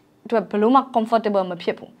မတို့ဘလို့မှ comfortable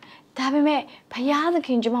မဖြစ်ဘူး။ဒါပေမဲ့ဘုရားသခ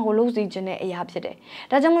င်ကျမကိုလှုပ်စေခြင်းတဲ့အရာဖြစ်တယ်။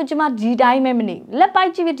ဒါကြောင့်မို့ကျမဒီတိုင်းပဲမနေဘူး။လက်ပို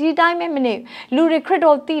က်ကြည့်ပြီးဒီတိုင်းပဲမနေဘူး။လူတွေခ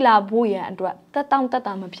ရစ်တော်သိလာဖို့ရန်အတွက်တက်တောင့်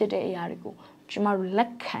တက်တာမဖြစ်တဲ့အရာတွေကိုကျမတို့လက်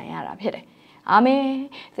ခံရတာဖြစ်တယ်။အာမင်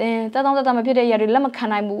။တက်တောင့်တက်တာမဖြစ်တဲ့အရာတွေလက်မခံ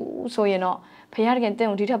နိုင်ဘူးဆိုရင်တော့ဘုရားသခင်တ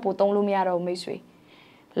င့်ကိုဒီထက်ပိုသုံးလို့မရတော့ဘူးမိတ်ဆွေ။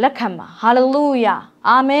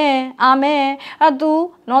လက်ခံပါဟာလေလုယာအာမင်အာမင်အ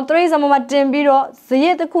တူနော်သရေဇမမှာတင်ပြီးတော့ဇ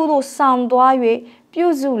ရက်တစ်ခုသို့ဆောင်သွား၍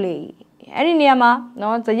ပြုစုလေအဲ့ဒီနေရာ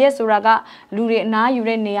မှာနော်ဇရက်ဆိုတာကလူတွေအနားယူ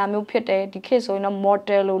တဲ့နေရာမျိုးဖြစ်တယ်ဒီခေတ်ဆိုရင်တော့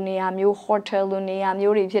motel လိုနေရာမျိုး hotel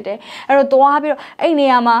လိုနေရာမျိုးတွေဖြစ်တယ်အဲ့တော့သွားပြီးတော့အဲ့နေ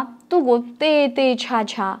ရာမှာသူ့ကိုတေးတေးချာ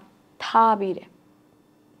ချာထားပြီး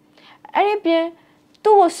တယ်အဲ့ဒီပြင်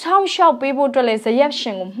သူ့ကိုဆောင်းလျှောက်ပေးဖို့အတွက်လည်းဇ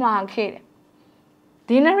ရက်ရှင်ကိုမှားခဲ့တယ်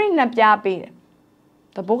ဒီနရီနှစ်ပြားပေး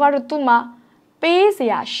တယ်တဘောကတော့သူ့မှာပေးစ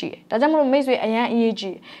ရာရှိတယ်ဒါကြောင့်မလို့မိတ်ဆွေအရန်အ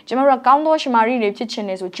ရေးကြီးကျွန်တော်တို့ကကောင်းသောရှမာရိ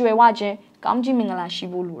တွေဖြစ်ချင်တယ်ဆိုကြွယ်ဝခြင်းကောင်းကြီးမင်္ဂလာရှိ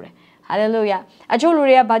ဖို့လိုတယ်ဟာလေလုယာအချို့လူ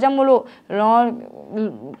တွေကဘာကြောင့်မလို့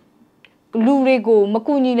လူတွေကို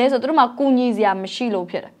မကူညီလဲဆိုတော့သူတို့မှာကူညီစရာမရှိလို့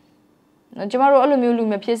ဖြစ်တယ်ကျွန်တော်တို့အဲ့လို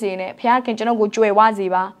မျိုးလူမဖြစ်စေနဲ့ဘုရားခင်ကျွန်တော်ကိုကြွယ်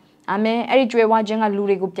ဝစေပါအာမင်အဲ့ဒီကြွယ်ဝခြင်း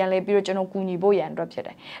ကလူတွေကိုပြန်လဲပြီးတော့ကျွန်တော်ကူညီဖို့ရန်အတွက်ဖြစ်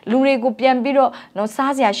တယ်လူတွေ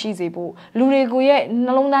ကိုပြန်ပြီးတော့နော်စားစရာရှိစေဖို့လူတွေကို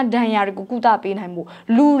ရဲ့နှလုံးသားဒဏ်ရာတွေကိုကုသပေးနိုင်ဖို့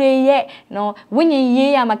လူတွေရဲ့နော်ဝိညာဉ်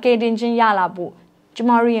ရေးရမှာကယ်တင်ခြင်း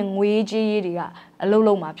ရလာဖို့ကျမတို့ရဲ့ငွေကြေးရေးတွေကအလုံး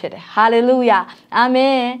လုံးမှာဖြစ်တယ်ဟာလေလုယာအာ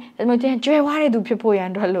မင်ဒါမှမဟုတ်ကြွယ်ဝတဲ့သူဖြစ်ဖို့ရန်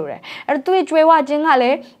အတွက်လိုတယ်အဲ့တော့သူရဲ့ကြွယ်ဝခြင်းကလ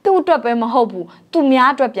ည်းသူ့အတွက်ပဲမဟုတ်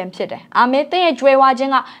ဘူးသူများအတွက်ပြန်ဖြစ်တယ်အာမင်တဲ့ရဲ့ကြွယ်ဝခြ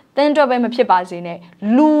င်းကသင်အတွက်ပဲမဖြစ်ပါစေနဲ့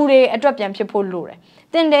လူတွေအတွက်ပြန်ဖြစ်ဖို့လိုတယ်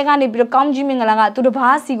တင်တဲ့ကနေပြီးတော့ကောင်းကြီးမင်္ဂလာကသူတစ်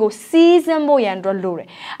ပါးစီကိုစီးစင်းဖို့ရန်အတွက်လို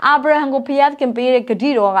တယ်အာဗြဟံကိုဖျားခင်ပေးတဲ့ဂတိ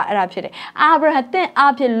တော်ကအဲ့ဒါဖြစ်တယ်အာဗြဟံတ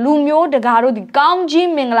င့်အားဖြင့်လူမျိုးတကာတို့ဒီကော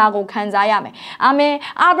င်းကြီးမင်္ဂလာကိုခံစားရမယ်အာ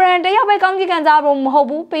မင်အာဗြဟံတယောက်ပဲကောင်းကြီးခံစားဖို့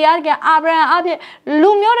မဟုတ်ဘူးဖျားခင်အာဗြဟံအားဖြ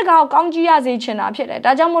င့်လူမျိုးတကာကိုကောင်းကြီးရစေချင်တာဖြစ်တယ်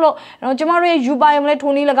ဒါကြောင့်မို့လို့ကျမတို့ရဲ့ယူပါယုံလဲ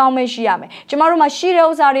ထုံနည်း၎င်းပဲရှိရမယ်ကျမတို့မှာရှိတဲ့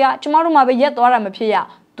ဥစ္စာတွေကကျမတို့မှာပဲရက်သွားတာ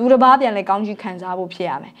မဖြစ်ရသူတစ်ပါးပြန်လဲကောင်းကြီးခံ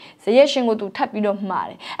စားဖို့ဖြစ်ရမယ်ဇယက်ရှင်ကိုသူ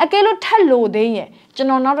ထပ်ပြီးတော့မှားတယ်အကယ်လို့ထပ်လို့သေးရင်ကျွန်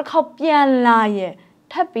တော်နောက်တစ်ခေါက်ပြန်လာရင်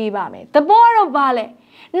ထပ်ပေးပါမယ်တ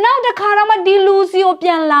ဘောတော့ပါလေနောက်တစ်ခါတော့မှဒီလူစီကိုပြ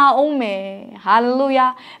န်လာအောင်မယ်ဟာလေလု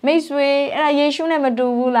ယာမိတ်ဆွေအဲ့ဒါယေရှုနဲ့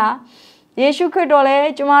မတူဘူးလားယေရှုခရစ်တော်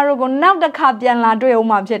လည်းကျမတို့ကိုနောက်တစ်ခါပြန်လာတွေ့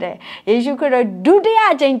အောင်မှာဖြစ်တယ်ယေရှုခရစ်တော်ဒုတိ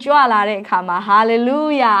ယအကြိမ်ကြွလာတဲ့အခါ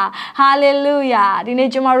မှာဟာလေလုယာဟာလေလုယာဒီနေ့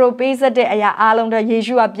ကျမတို့ပေးဆက်တဲ့အရာအားလုံးတော့ယေ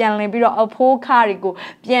ရှုကပြန်လည်ပြီးတော့အဖိုးခါတွေကို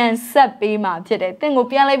ပြန်ဆက်ပေးမှာဖြစ်တယ်တင့်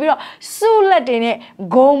ကိုပြန်လည်ပြီးတော့ဆုလက်တွေ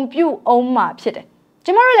နဲ့ဂုံပြုအောင်မှာဖြစ်တယ်ကျ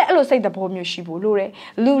မတို့လည်းအဲ့လိုစိတ်သဘောမျိုးရှိဖို့လို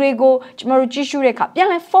တယ်လူတွေကိုကျမတို့ကြည့်ရှုတဲ့အခါပြန်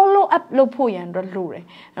လဲ follow up လုပ်ဖို့ရန်အတွက်လိုတယ်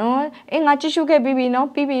နော်အင်းငါကြည့်ရှု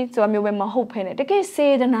ခဲ့ပြီးနော်ပြီးဆိုတာမျိုးပဲမဟုတ်ဖ ೇನೆ တကယ်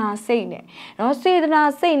စေတနာစိတ်နဲ့နော်စေ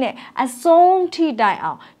တနာစိတ်နဲ့အဆုံးထိတိုင်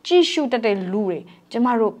အောင်ကြည့်ရှုတတ်တဲ့လူတွေကျ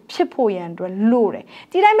မတို့ဖြစ်ဖို့ရန်အတွက်လို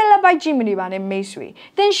တယ်ဒီတိုင်းပဲလက်ပိုက်ကြည့်မနေပါနဲ့မိတ်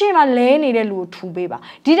ဆွေတင်းရှိမှလဲနေတဲ့လူကိုထူ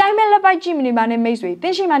ပေးပါဒီတိုင်းပဲလက်ပိုက်ကြည့်မနေပါနဲ့မိတ်ဆွေတ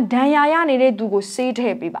င်းရှိမှဒဏ်ရာရနေတဲ့သူကိုဆေးထ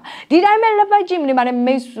ည့်ပေးပါဒီတိုင်းပဲလက်ပိုက်ကြည့်မနေပါ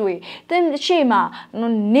နဲ့မိတ်ဆွေတင်း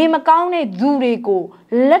ရှိမှနေမကောင်းတဲ့သူတွေ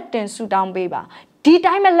ကိုလက်တင်ဆူတောင်းပေးပါဒီ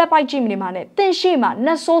တိုင်းပဲလက်ပိုက်ကြည့်မနေပါနဲ့တင်းရှိမှ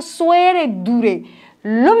နှဆိုးဆွဲတဲ့သူ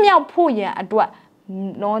တွေလွတ်မြောက်ဖို့ရန်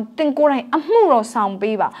အတွက်နော်တင်ကိုယ်တိုင်အမှုတော်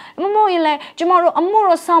ဆောင်ပေးပါမမို့ရင်လဲကျမတို့အ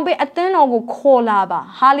မှုတော်ဆောင်ပေးအသင်းတော်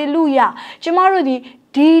ကိုခေါ်လာပါဟာလေလုယာကျမတို့ဒီ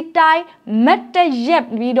Detail metta yep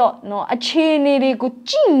video no a chain go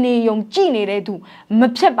chini yong chini redu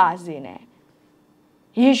mapset bazine.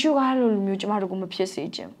 Yeshu halo mutual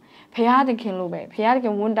mapsage. Payada can lobe, Payada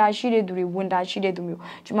can wonder she did do wonder she did do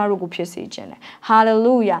Jumarugo Piesage.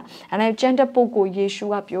 Hallelujah. And I gender poco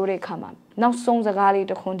Yeshua Piore come up. Now songs a galley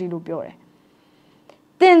the Condi Lubiore.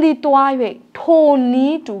 Then the toive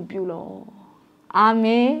Tony to Bulo.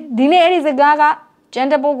 Amen. Dinner is a gaga.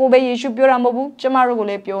 Gender poco be Yeshu Pura Mobu, Jamarugo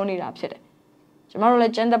le Pioni rapsed. Jamaru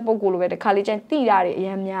gender poco with the college and theatre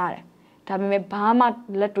yamyare. Tabime Bahama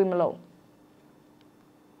let him alone.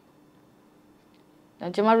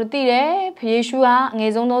 Jamaruti, Pieshua,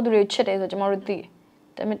 Nazono to reach it as a Jamaruti.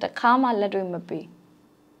 The Metakama let him be.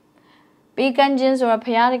 Pecan jeans or a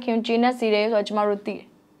pianic Gina series or Jamaruti.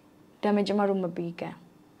 Damajamaruma beacon.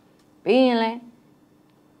 Being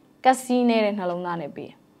Cassine and Halonane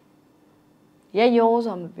be. Ye yours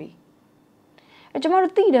on the be. A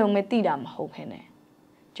Jamaruti don't metidam hope hene.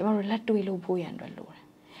 Jamaru let to ilupo and lure.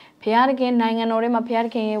 Pianic nine and orima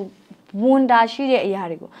pianic. Wunda she de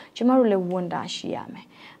yarigo. Jamarule wunda she ame.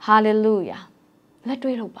 Hallelujah. Let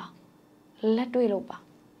we loba. Let we loba.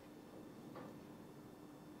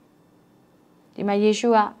 Di ma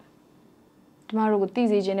Yeshua. Tomorrow go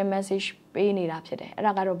tizi jene message pay ni rap today.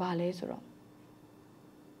 Ragaro bale suro.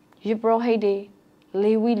 You bro hey day.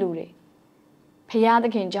 Le we lure. Paya the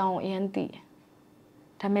king jang enti.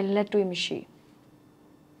 Tame let we mishi.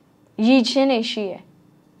 Yi chene she.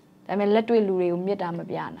 Tame let we lure umyeta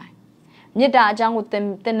mabiana. Nita Jang with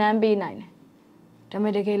them be nine.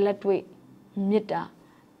 Tamedeke let wait, Nita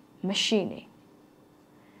machine.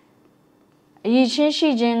 Yi chin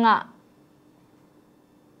she jinga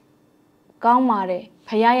Gaumare,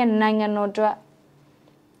 Paya nanga nodra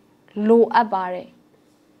low abare.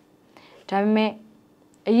 Tame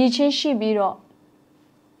yi chin she biro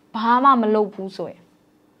Bahama malo pusoe.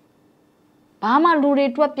 Bahama lure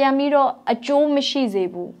to a piamiro a joe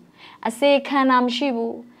machizebu. A say canam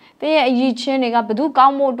shibu. They are ye chinning up a do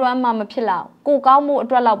gamo to a mamma pillow, go gamo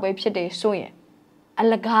to a love way pide soye. A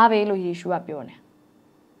lagave lo yeshu up yone.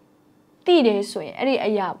 Tide soye, eri a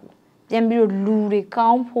yabu. Then be lure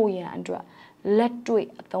calm poya and draw. Let do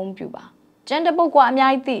it a thumb puba. Gender book what me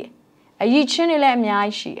I thee. A ye chinny let me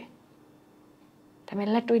I she. Tame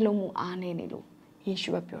let do lomu ane lo.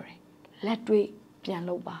 Yeshu up yore. Let do it pian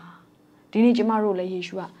loba. Dini jamaro la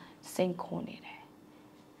yeshua sing corny.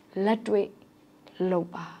 Let do it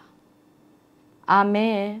loba.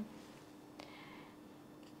 Amen.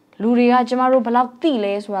 Luria Jamaru Balak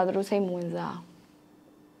Tiles rather to say Munza.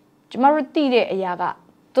 Jamaru Tide Ayaga,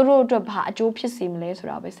 Toro to a job similes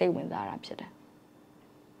rather say Winza Rapsida.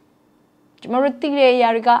 Jamaru Tide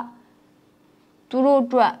Yariga, Toro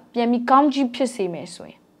to a Yami Kamji Pissime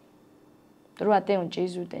sway. Torate on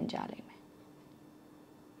Jesu then Jali.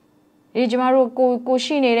 Jamaru go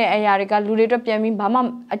shine Ayariga, Lurita Yami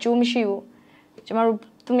Bama, a Jomishu. Jamaru.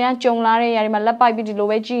 Tumia Jong Larry Yarima Lapa be the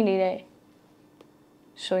low genie.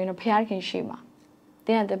 So in a piakin shima.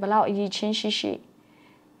 Then the Balau ye chin she.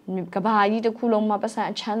 Kaba eat the cool on Mapasa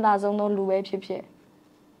and Chandas on no Luwe Pipie.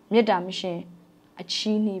 Midam machine. A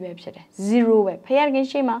chini website. 0 web. Piakin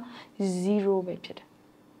shima. 0 website.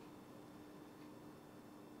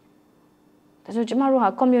 That's what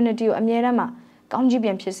Jamaruha community of Amirama.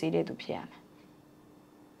 Ganjibian Pissy to Piam.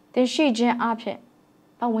 Then she jen up it.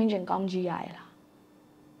 But winging Ganji Yala.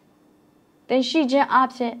 Then she jen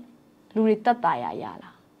absent Lurita Yala.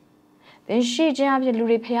 Then she jen absent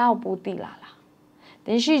Luri Pao Boti Lala.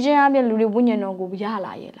 Then she jen absent Luri Wunion go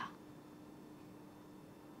Yala Yela.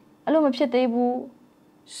 Alum Pietebu,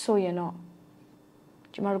 so you know.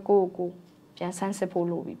 Jimargo go, Jan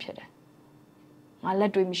Sansepolo be Pieta. I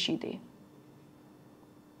let him she day.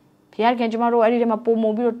 Pierre can Jimaro added him a poor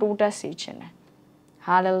mobile to Tassichin.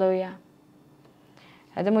 Hallelujah.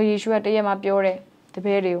 At the Moyishu at the Yama Piore, the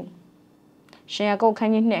Perio. She go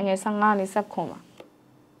can you hang a sangani subcoma.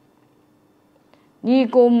 Ni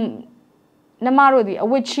go Namarodi, a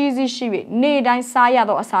witch cheesy shivi, nay dine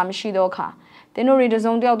sayado asam shidoka. Then no readers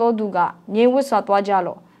on the outdoor duga, near wissat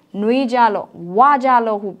wajalo, nui jalo,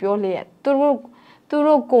 wajalo who purely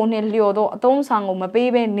Turo go ne liodo, a tom sang o my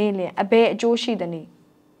baby nearly, a bear joshi the knee.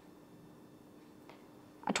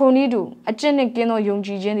 A tornado, a genic geno young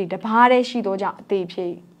Jenny, the pare she doja, they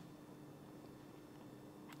pay.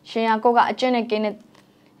 She a coga a genic in it,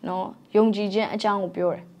 no, young Jijan a jang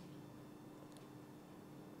pure.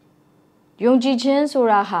 Young Jijan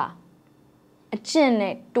suraha. A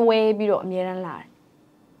genic to way below me and lie.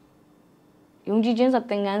 Young Jijans of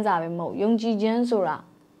things are mo, young Jijan sura,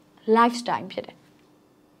 lifestyle pit.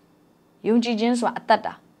 Young Jijans were a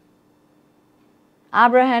tata.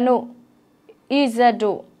 Abraham no.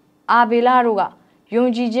 Izado Abilaruga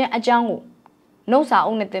Yonjijin Ajango No sa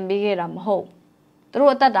own it and bigera ho through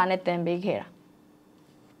a tatanet and bigera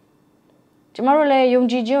Tomorrow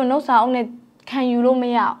Yonjijin no sa own it can you roll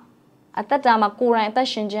me out at that time a core and that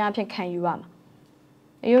shinjin can you am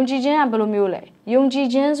Yonjijin and Blumule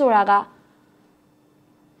Yonjijin Zoraga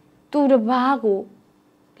to the bago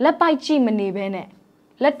let by Jimmy Bene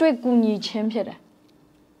let do it Guni champion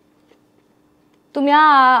to me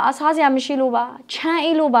as Hazia Mishiluba, Chan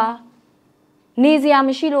Iluba, Nizia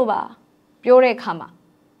Mishiluba, Pure Kama.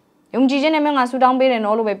 Young Jijen and Sudan Bay and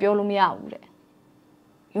all over Piolumia.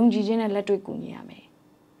 Young Jijen and Letric Guniame.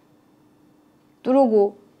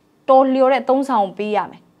 Turugo, told Liore Tom Sound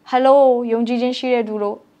Piame. Hello, Young Jijen Shire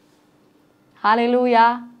Duro.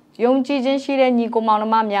 Hallelujah. Young Jijen Shire Nico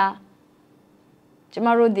Manamamia.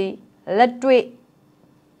 Jamarudi, let do it.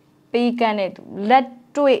 Pecan it,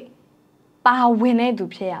 let do it. Winne do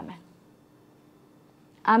piame.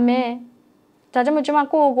 Ame Tajamachama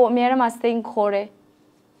go Mirama sting core.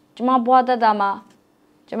 Jama Boata Dama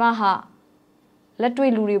Jamaha let we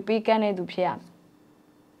luri pecan do piam.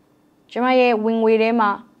 Jamaye wing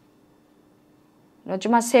wirema. No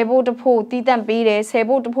Jama sebo to pull titan beade,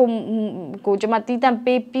 sebo to pull go Jama titan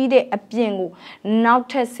pede a piango. Now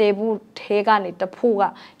test sebo take on it the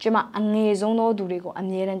puga. Jama angezono durigo and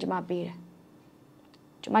near and Jama beade.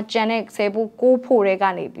 Jama Janek Sebu go poor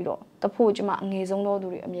regani below the poor Jama Angizon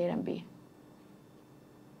Loduri and be.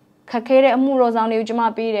 Kakere Amuros on the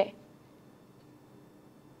Jama Bide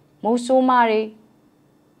Moso Mari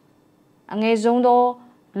Angizondo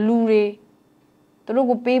Luri the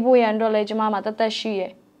logo people and Dole Jama Tata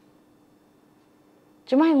Shie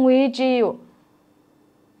Jama Wiji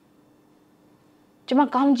Jama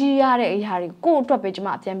Kamji Yare Harry go to a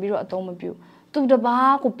Jama and Biro Atomabu. To the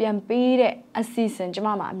bar could be unpaid a season,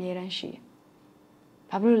 Jamama, Mir and she.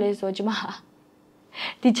 Pablo so Jama.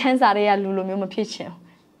 The chance are a Lulumima pitcher.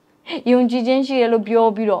 Young Jijen she a bio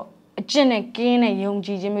below. A genet gain a young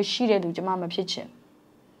Jijim she to Jamama pitcher.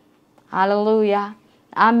 Hallelujah.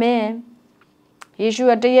 Amen.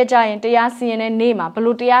 Yeshua de giant, the Asian and Nema,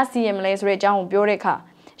 Palutiasium lays Rejan Burica.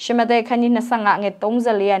 Shimade Canina Sanga and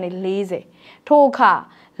Tomzali and lazy. Toka,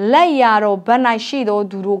 Layaro, Banashido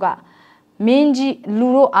Duruga. Minji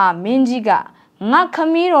Luro a Minjiga,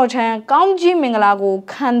 Nakamiro Chan, Gamji Minglago,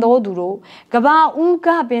 Kando Duro, Gaba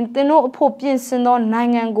Uga Benteno Popin Sendo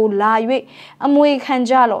Nangango Laiwe, Amwe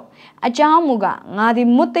Kanjalo, Ajamuga, Nadi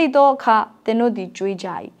Mute Doka, Teno di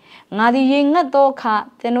Juijai, Nadi Yinga Doka,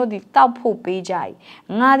 Teno di Tapo Bejai,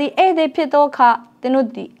 Nadi Ede Pitoka, Teno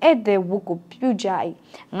di Ede Wuku Pujai,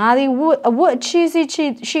 Nadi wood cheesy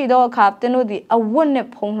she doka, Teno di a wooden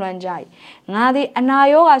Ponglanjai. Ngadi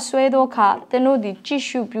anayoga swedo ka teno di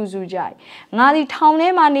chishu puzujai. Ngadi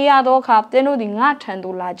taune mania do ka teno di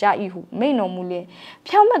ngatando la ja ihu meno mule.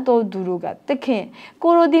 Pyamato duruga tekin.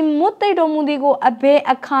 Koro di mote do mudigo abe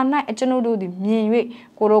akana echanodo di mienwe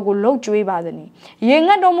korogo lojwe badani.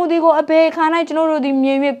 Yenga do mudigo abe akana echanodo di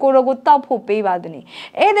mienwe korogo tapo pe badani.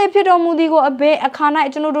 Ede pido mudigo abe akana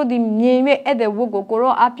echanodo di mienwe ede wugo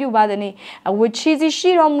koro apyu badani. A wichizi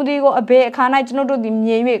shiro mudigo abe akana echanodo di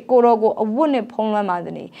mienwe korogo wouldn't pong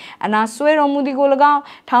madani. And I swear on Moody Golaga,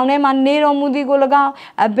 town name and near on Moody Golaga,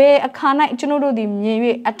 a bay a cana ichinodo di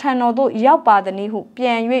mie, a tanodo yapadani who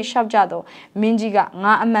pianwe shabjado, minjiga,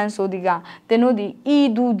 nga a man so diga, tenodi e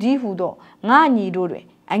do di hudo, nga ni dore,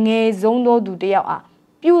 and a zondo do de a,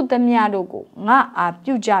 pew the miadogo, nga a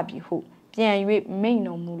pew jabby who, pianwe may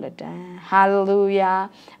no mulatan. Hallelujah.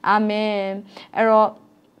 Amen. Ero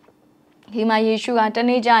Hima Yeshua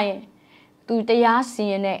Tani Giant, to the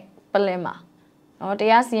Yasi and it. Palema. No, they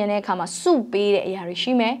are seeing a kama soup be a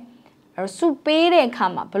yarishime, or soup be a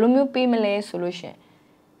kama, Palomu Pimele solution.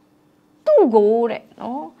 To go,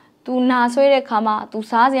 no, to Naswede kama, to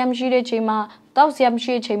Saziam Shide Chima, Tausiam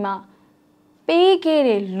She Chima,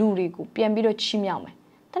 Peke Lurigo, Piambito Chimiame.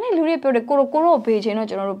 Then I lure per the Koro page in a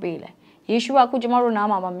general bale. Yeshua Kujamaru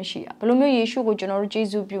Nama Mishia, Palomu Yeshu General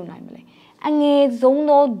Jesu Bunamele. And a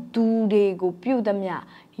zono do they go pew them ya.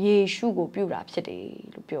 Yeshu go pure upside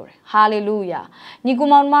pure. Hallelujah.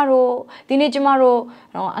 Nikuman maro, Dinejamaro,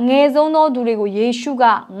 no, Angezo no durego,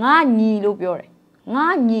 Yeshuga, Nani lo pure.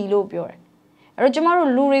 Nani lo pure. Rajamaro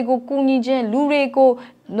Lurego Kunijen, Lurego,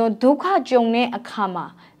 no Doka Jone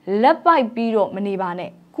Akama, Lepai Biro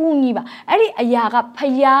Manibane, Kuniba, Eri Ayaga,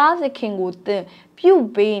 Paya the king would the pew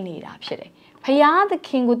bane upside. Paya the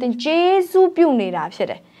king would the Jesu pune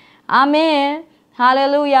upside. Amen.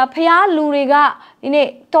 Hallelujah. Paya Luriga in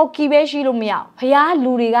a talky beshilumia. Paya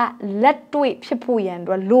Luriga let to it Pipuyan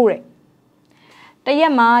or Lure. The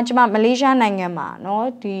Yama, Malaysia Nangama,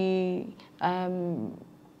 no, the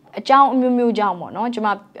အကြောင်းအမျိုးမျိုးကြောင့်ပေါ့နော်ကျမ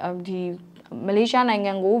ဒီမလေးရှားနိုင်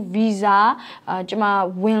ငံကို visa ကျမ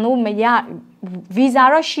ဝင်လို့မရ visa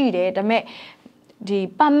တော့ရှိတယ်ဒါပေမဲ့ဒီ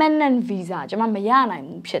permanent visa ကျမမရနိုင်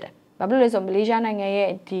ဘူးဖြစ်တယ်ဘာဖြစ်လို့လဲဆိုတော့မလေးရှားနိုင်ငံရဲ့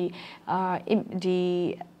ဒီ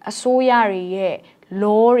အစိုးရတွေရဲ့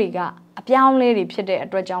law တွေကအပြောင်းလဲတွေဖြစ်တဲ့အ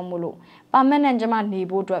တွက်ကြောင့်မို့လို့ permanent ကျမနေ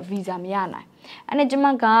ဖို့အတွက် visa မရနိုင်အဲ့နဲ့ကျမ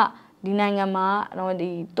ကဒီနိုင်ငံမှာတော့ဒီ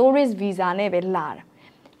tourist visa နဲ့ပဲလာတယ်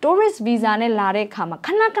tourist visa နဲ့လာတဲ့အခါမှာခ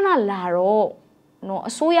ဏလာတော့နော်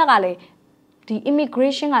အစိုးရကလည်းဒီ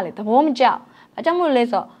immigration ကလည်းသဘောမကျဘာကြောင့်မို့လဲ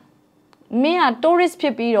ဆိုတော့မင်းက tourist ဖြ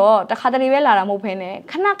စ်ပြီးတော့တခါတလေပဲလာတာမဟုတ်ဘဲနဲ့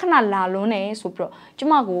ခဏလာလွန်းနေဆိုပြီးတော့ကျ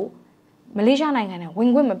မကိုမလေးရှားနိုင်ငံနဲ့ဝ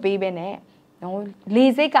င်ခွင့်မပေးဘဲနဲ့နော်လေ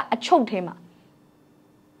စိတ်ကအချုပ်ထဲမှာ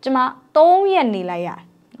ကျမ3ရက်နေလိုက်ရတယ်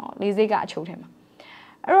နော်လေစိတ်ကအချုပ်ထဲမှာ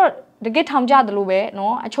အဲ့တော့တကယ်ထောင်ကြတယ်လို့ပဲ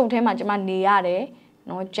နော်အချုပ်ထဲမှာကျမနေရတယ်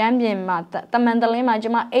နော်ကျမ်းပြင်မှာတမန်တလင်းမှာကျ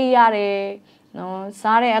မအိပ်ရတယ်နော်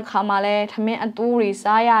စားတဲ့အခါမှာလဲထမင်းအတိုးတွေ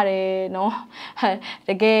စားရတယ်နော်တ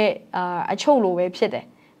ကယ်အချုပ်လိုပဲဖြစ်တယ်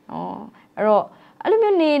နော်အဲ့တော့အဲ့လို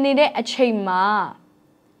မျိုးနေတဲ့အချိန်မှာ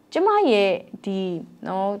ကျမရဲ့ဒီ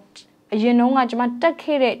နော်အရင်တုန်းကကျမတက်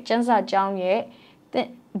ခဲ့တဲ့ကျန်းစာကျောင်းရဲ့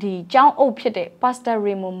ဒီကျောင်းအုပ်ဖြစ်တဲ့ Pastor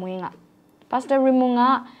Raymond မွင်းက Pastor Raymond က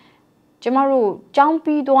ကျမတို့ကျောင်း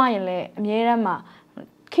ပြီးသွားရင်လည်းအမြဲတမ်းမှာ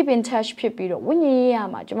keep in touch ဖြစ်ပြီးတော့ဝိညာဉ်ရေးရ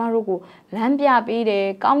မှာကျမတို့ကိုလမ်းပြပေးတယ်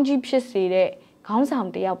ကောင်းကြီးဖြစ်စေတဲ့ခေါင်းဆောင်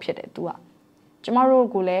တစ်ယောက်ဖြစ်တယ်သူကကျမတို့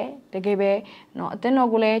ကိုလည်းတကယ်ပဲเนาะအသင်းတော်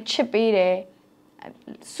ကိုလည်းချစ်ပေးတယ်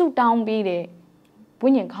ဆုတောင်းပေးတယ်ဝိ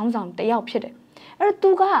ညာဉ်ခေါင်းဆောင်တစ်ယောက်ဖြစ်တယ်အဲ့တော့သူ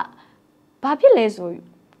ကဘာဖြစ်လဲဆို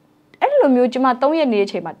အဲ့လိုမျိုးကျမ3ရက်နေတဲ့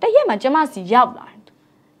အချိန်မှာတစ်ရက်မှာကျမစီရောက်လာတယ်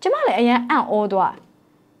ကျမလည်းအရင်အံ့ဩသွား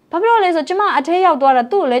ဘာဖြစ်လို့လဲဆိုကျမအထဲရောက်သွားတာ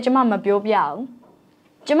သူ့ကိုလည်းကျမမပြောပြဘူး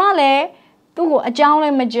ကျမလည်းသူ့ကိုအကြောင်းလ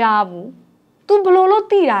ည်းမကြားဘူးသူဘလို့လို့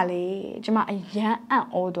သိတာလေကျမအရန်အံ့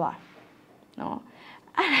ဩသွားနော်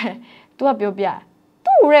အဲ့ तू ကပြောပြ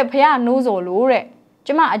သူ့ရဲ့ဖះနိုးစော်လို့တဲ့ကျ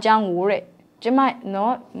မအကြောင်းကိုတဲ့ကျမ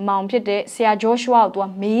နော်မောင်ဖြစ်တဲ့ဆရာဂျောရှွာကို तू က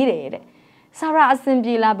မေးတယ်တဲ့ဆရာအစင်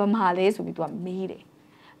ပြေလားဗမာလေးဆိုပြီး तू ကမေးတဲ့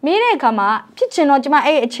အခါမှာဖြစ်ချင်တော့ကျမ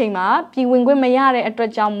အဲ့အချိန်မှာပြည်ဝင်ခွင့်မရတဲ့အတွ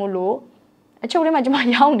က်ကြောင့်မို့လို့အချုပ်ထဲမှာကျမ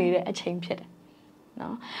ရောက်နေတဲ့အချိန်ဖြစ်တယ်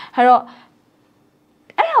နော်အဲ့တော့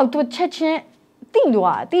အဲ့ဒါကို तू ချက်ချင်းတိ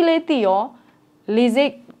သွားတိလေးတိရောလေစိ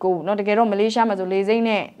တ်ကိုเนาะတကယ်တော့မလေးရှားမှာဆိုလေစိတ်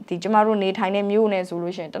နဲ့ဒီကျမတို့နေထိုင်တဲ့မြို့နယ်ဆို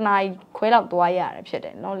လို့ရှိရင်တနားခွဲလောက်သွားရတယ်ဖြစ်တ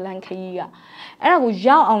ယ်เนาะလန်ခီးကအဲ့ဒါကို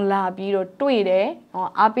ရောက်အောင်လာပြီးတော့တွေ့တယ်เนาะ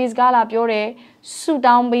အာပေးစကားလာပြောတယ်ဆူ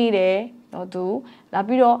တောင်းပေးတယ်เนาะသူလာ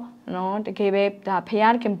ပြီးတော့เนาะတကယ်ပဲဒါဖ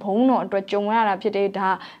ယားခင်ဘုံတော်အတွက်ကြုံရတာဖြစ်တယ်ဒါ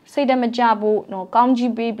စိတ်တမကြဖို့เนาะကောင်း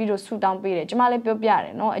ကြီးပေးပြီးတော့ဆူတောင်းပေးတယ်ကျမလည်းပြောပြတ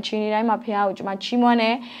ယ်เนาะအချိန်တိုင်းမှာဖယားကိုကျမချီးမွမ်းတ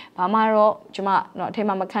ယ်ဘာမှတော့ကျမเนาะအထက်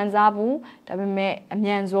မှာမခံစားဘူးဒါပေမဲ့အမြ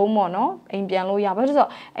န်ဆုံးပေါ့เนาะအိမ်ပြန်လို့ရဘာလို့ဆို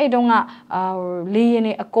တော့အဲ့တုန်းကလေရင်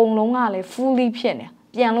တွေအကုန်လုံးကလည်း fully ဖြစ်နေ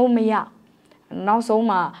ပြန်လို့မရနောက်ဆုံး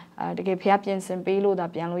မှာတကယ်ဖယားပြင်ဆင်ပေးလို့ဒါ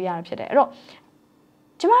ပြန်လို့ရတာဖြစ်တယ်အဲ့တော့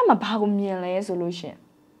ကျမမှာဘာကိုမြင်လဲဆိုလို့ရှင်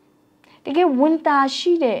တကယ်ဝန်တာ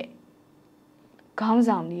ရှိတဲ့ခေါင်း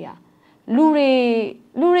ဆောင်တွေကလူ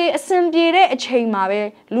တွေအစင်ပြေတဲ့အချိန်မှာပဲ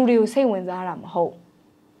လူတွေကိုစိတ်ဝင်စားတာမဟုတ်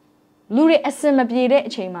လူတွေအစင်မပြေတဲ့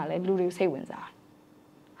အချိန်မှာလည်းလူတွေကိုစိတ်ဝင်စား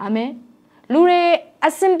အာမင်လူတွေ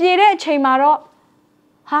အစင်ပြေတဲ့အချိန်မှာတော့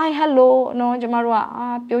hi hello နော်ကျမတို့က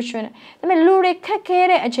ပျော်ရွှင်တယ်ဒါပေမဲ့လူတွေခက်ခဲ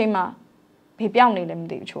တဲ့အချိန်မှာဘေးပြောင်းနေလည်းမ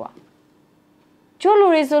သိဘူးချို့လူ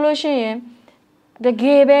တွေဆိုလို့ရှိရင်တက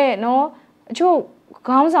ယ်ပဲနော်အချို့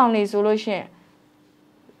ခေါင်းဆောင်နေဆိုလို့ရှိရင်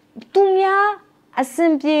သူများအစ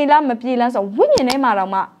င်ပြေလားမပြေလားဆိုဝိညာဉ်ထဲမှာ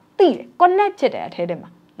တော့မှသိတယ် connect ဖြစ်တယ်အထဲထဲမှာ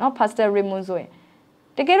เนาะ Pastor Raymond ဆိုရင်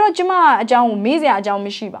တကယ်တော့ကျမအကြောင်းကိုမေးစရာအကြောင်းမ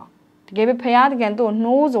ရှိပါဘူးတကယ်ပဲဖယားတကယ်သူ့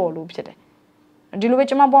နှိုးစော်လို့ဖြစ်တယ်ဒီလိုပဲ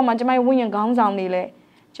ကျမပေါ်မှာကျမရဲ့ဝိညာဉ်ခေါင်းဆောင်နေလဲ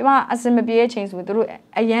ကျမအစင်မပြေတဲ့ချိန်ဆိုရင်တို့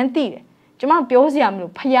အရန်သိတယ်ကျမပြောစရာမလို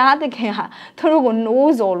ဖယားတကယ်ဟာသူတို့ကို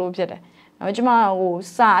နှိုးစော်လို့ဖြစ်တယ်နော်ကျမဟို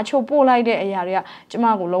စာအချုပ်ပို့လိုက်တဲ့အရာတွေကကျမ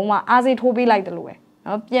ကိုလုံးဝအားစိတ်ထိုးပေးလိုက်တယ်လို့ပဲ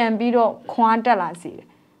နော်ပြန်ပြီးတော့ခွာတက်လာစေတယ်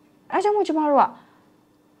အဲကြောင့်မို့ကျမတို့က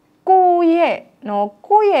ကို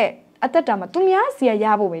ရဲ့အသက်တာမှာသူများစီရ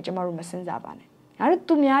ဖို့ပဲကျမတို့မစင်စားပါနဲ့ငါတို့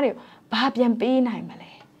သူများတွေကိုဘာပြန်ပေးနိုင်မ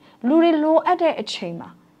လဲလူတွေလိုအပ်တဲ့အချိန်မှာ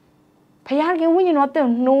ဖခင်ဝိညာဉ်တော်တင့်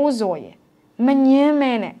နှိုးစော်ရဲ့မငင်း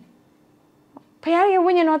မဲနဲ့ဖခင်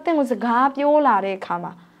ဝိညာဉ်တော်တင့်ကိုစကားပြောလာတဲ့အခါ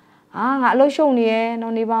မှာငါအလုပ်ရှုပ်နေရဲ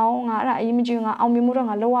နော်နေပါအောင်ငါအဲ့ဒါအရင်မကြည့်ငါအောင်မြင်မှုတော့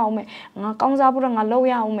ငါလုပ်ရအောင်မယ်ငါကောင်းစားဖို့တော့ငါလုပ်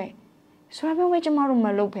ရအောင်မယ်ဆိုတော့ပဲကျမတို့မ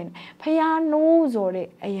လုပ်ဖ ೇನೆ ဖခင်နှိုးစော်တဲ့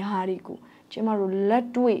အရာတွေကိုကျမတို့လက်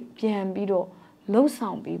တွေ့ပြန်ပြီးတော့လှုပ်ဆော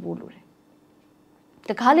င်ပေးဖို့လိုတယ်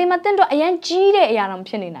တခါလေမှတင့်တော့အရန်ကြီးတဲ့အရာတော့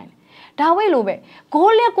ဖြစ်နေနိုင်တယ်ဒါဝိတ်လိုပဲ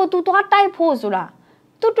ဂိုးလက်ကိုသူသွားတိုက်ဖို့ဆိုတာ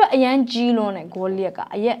သူ့အတွက်အရန်ကြီးလွန်းတယ်ဂိုးလက်က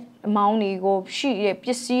အရက်အမောင်းတွေကိုရှိရဲ့ပ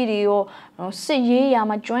စ္စည်းတွေရောစစ်ရေးရာ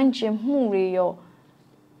မှာကျွမ်းကျင်မှုတွေရော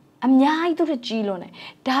များကြီးတို့ကြီးလွန်းတယ်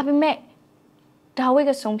ဒါပေမဲ့ဒါဝိတ်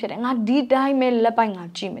ကဆုံးဖြစ်တယ်ငါဒီတိုင်းပဲလက်ပိုက်ငါ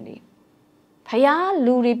ကြည့်မနေဖယား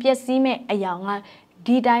လူတွေပျက်စီးမဲ့အရာငါ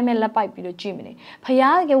ဒီတိုင်းပဲလက်ပိုက်ပြီးတော့ကြည့်မနေဖ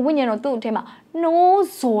ယားကဝိညာဉ်တော်သူ့အထက်မှာနှိုး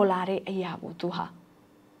ဆော်လာတဲ့အရာကိုသူဟာ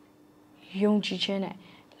ယုံကြည်ခြင်းနဲ့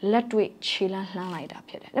လက်တွေ့ခြေလှမ်းလှမ်းလိုက်တာ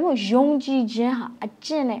ဖြစ်တယ်ဒါပေမဲ့ယုံကြည်ခြင်းဟာအကျ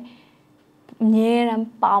င့်နဲ့အမြဲတမ်း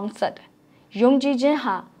ပေါင်းစပ်တယ်ယုံကြည်ခြင်း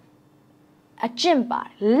ဟာအကျင့်ပါတ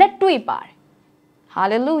ယ်လက်တွေ့ပါတယ်ဟာ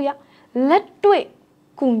လေလုယာလက်တွေ့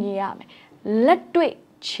ကူညီရမယ်လက်တွေ့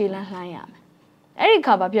ခြေလှမ်းလှမ်းရမယ်အဲ့ဒီ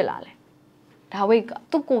ခါဘာဖြစ်လာလဲဒါဝိတ်က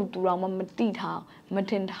သူ့ကိုယ်သူတော်မတိထားမ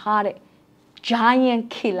ထင်ထားတဲ့ giant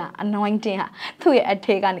killer anointing ဟာသူ့ရဲ့အ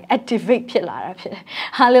ထဲကနေ activate ဖြစ်လာတာဖြစ်တယ်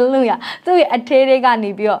hallelujah သူ့ရဲ့အထဲတွေက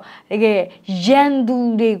နေပြီးတော့တကယ်ရန်သူ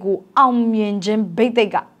တွေကိုအောင်မြင်ခြင်းဗိတ်သိ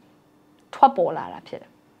က်ကထွက်ပေါ်လာတာဖြစ်တယ်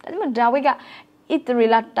ဒါပေမဲ့ဒါဝိတ်ကဣသရေ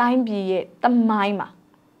လတိုင်းပြည်ရဲ့တမိုင်းမှာ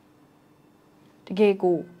တကယ်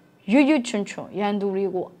ကိုရွရွချွန်ချွန်ရန်သူတွေ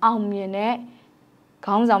ကိုအောင်မြင်တဲ့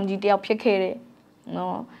ခေါင်းဆောင်ကြီးတယောက်ဖြစ်ခဲ့တယ်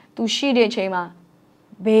နော်သူရှိတဲ့အချိန်မှာ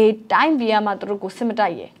ဘေးတိုင်းပြည်မှာသူတို့ကိုစစ်မတို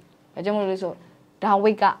က်ရဲဒါကြောင့်မလို့ဆိုဒါဝိ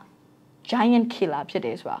တ်က giant killer ဖြစ်တ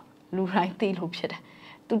ယ်ဆိုတာလူတိုင်းသိလို့ဖြစ်တယ်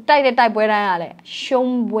သူတိုက်တဲ့တိုက်ပွဲတိုင်းကလည်း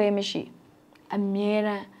ရှုံးပွဲမရှိအမြဲတ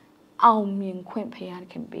မ်းအောင်မြင်ခွင့်ဖရား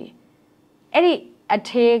ခင်ပေးအဲ့ဒီအ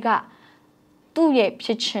ထေးကသူ့ရဲ့ဖြ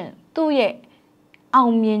စ်ခြင်းသူ့ရဲ့အော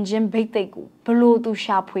င်မြင်ခြင်းဗိတ်သိက်ကိုဘလို့သူ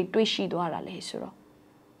ရှာဖွေတွေ့ရှိသွားတာလဲဆိုတော့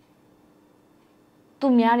သူ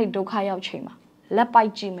များတွေဒုက္ခရောက်ချိန်မှာလက်ပို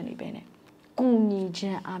က်ကြည့်မနေပဲနဲ့ကူညီခြ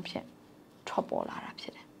င်းအဖြစ်ထွက်ပေါ်လာတာဖြ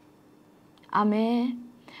စ်တယ်အာမင်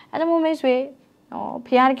အဲ့ဒါမျိုးမိတ်ဆွေဖ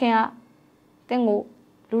ခင်ခင်ကတင်းကို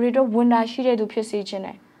လူတွေတော့ဝန်တာရှိတဲ့သူဖြစ်စေခြင်း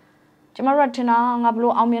နဲ့ကျမတို့ကထင်တာငါဘ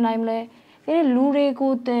လို့အောင်မြင်နိုင်မလဲဒီလူတွေ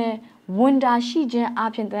ကိုတင်ဝန်တာရှိခြင်းအ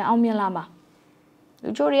ဖြစ်တင်အောင်မြင်လာမှာလူ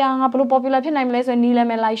ချိုတွေကငါဘလို့ popular ဖြစ်နိုင်မလဲဆိုရင်နီးလည်း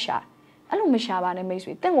မလိုက်ရှာအဲ့လိုမရှာပါနဲ့မိတ်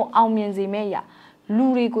ဆွေတင်းကိုအောင်မြင်စေမဲ့အရာလူ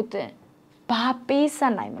တွေကိုတင်ဘာပေးဆ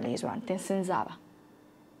က်နိုင်မလဲဆိုတာတင်စဉ်းစားပါ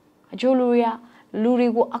အကျိုးလူတွေ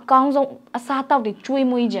ကိုအကောင်းဆုံးအစားတောက်တွေကျွေး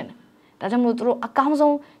မွေးခြင်းဒါကြောင့်မလို့သူတို့အကောင်း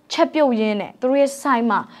ဆုံးချက်ပြုတ်ရင်းနဲ့သူတို့ရဲ့ဆိုင်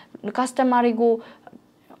မှာ customer တွေကို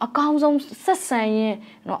အကောင်းဆုံးဆက်ဆံရင်း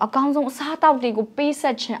နော်အကောင်းဆုံးအစားတောက်တွေကိုပေးဆ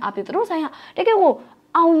က်ခြင်းအပြင်သူတို့ဆိုင်ကတကယ်ကို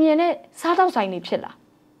အောင်မြင်တဲ့စားတောက်ဆိုင်တွေဖြစ်လာ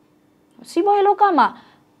စီးပွားရေးလောကမှာ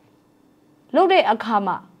လုပ်တဲ့အခါ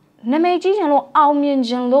မှာနာမည်ကြီးခြင်းလို့အောင်မြင်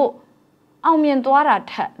ခြင်းလို့အောင်မြင်သွားတာ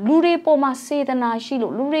ထက်လူတွေပေါ်မှာစေတနာရှိ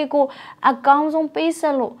လို့လူတွေကိုအကောင်းဆုံးပေးဆ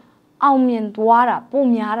က်လို့အောင်မြင်သွားတာပုံ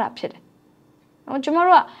များတာဖြစ်တယ်။နော်ကျွန်တော်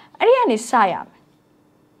တို့ကအဲ့ဒီကနေစရမယ်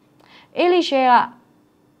။အေလိရှေက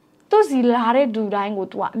သူ့စီလာတဲ့လူတိုင်းကို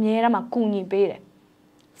သူကအမြဲတမ်းကူညီပေးတယ်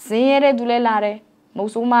။ဇင်းရဲတဲ့သူလည်းလာတယ်။မု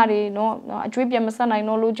တ်ဆိုးမတွေနော်အကျွေးပြန်မဆက်နိုင်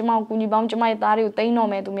တော့လို့ကျမကိုကူညီပေါင်းကျမရဲ့သားတွေကိုတိန်းတော့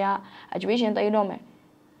မယ်သူများအကျွေးရှင်တိန်းတော့မယ်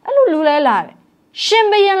။အဲ့လိုလူလည်းလာတယ်။ရှင်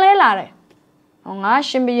ဘရင်လည်းလာတယ်။ဟောငါ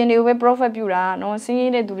ရှင်ဘရင်တွေကိုပဲ prophet ပြတာနော်စင်းရဲ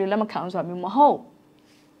တဲ့သူတွေလက်မခံဆိုတာမျိုးမဟုတ်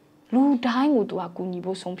လူတိုင်းကိုသူကကူညီ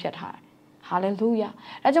ဖို့ဆုံးဖြတ်ထားတယ်ဟာလေလုယာ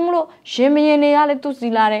ဒါကြောင့်မလို့ရှင်ဘရင်တွေကလည်းသူစီ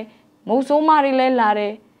လာတယ်မုတ်ဆိုးမတွေလည်းလာတ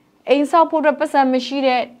ယ်အိမ်ဆောက်ဖို့အတွက်ပတ်စံမရှိ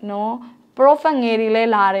တဲ့နော် prophet ငယ်တွေလ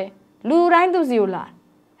ည်းလာတယ်လူတိုင်းသူစီကိုလာဒါ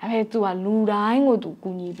ပေမဲ့သူကလူတိုင်းကိုသူကူ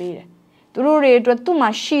ညီပေးတယ်သူတို့တွေအတွက်သူ့မှာ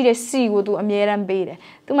ရှိတဲ့စီကိုသူအမြဲတမ်းပေးတယ်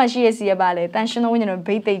သူ့မှာရှိတဲ့စီကပါလေတန်ရှင်သောဝိညာဉ်တော်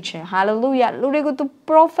ဗိတ်သိက်ခြင်းဟာလေလုယာလူတွေကိုသူ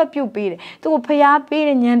prophet ပြုတ်ပေးတယ်သူကိုဖျားပေး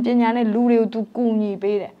တဲ့ဉာဏ်ပညာနဲ့လူတွေကိုသူကူညီ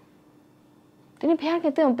ပေးတယ်ဒီနေ့ဖခင်က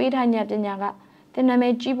တင့်ကိုပေးထားညပညာကတင်နာမ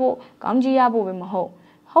ည်ကြီးဖို့ကောင်းကြီးရဖို့ပဲမဟု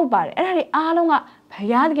တ်ပါတယ်အဲ့ဒါတွေအားလုံးကဘု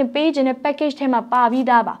ရားသခင်ပေးခြင်းတဲ့ package ထဲမှာပါပြီး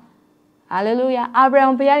သားပါဟာလေလုယာအာဗြ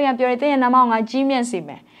ဟံဘုရားသခင်ပြောတယ်တင်ရဲ့နာမကိုငါကြီးမြတ်စေမ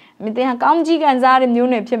ယ်မင်းတင်ဟာကောင်းကြီးခံစားရတဲ့မျိုး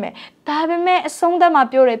နွယ်ဖြစ်မယ်ဒါပေမဲ့အဆုံးသတ်မှာ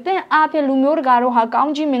ပြောတယ်တင်အားဖြင့်လူမျိုးတကာတို့ဟာကော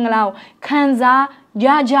င်းကြီးမင်္ဂလာကိုခံစားရ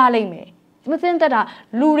ကြလိမ့်မယ်မသိတတ်တာ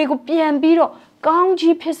လူတွေကိုပြန်ပြီးတော့ကောင်း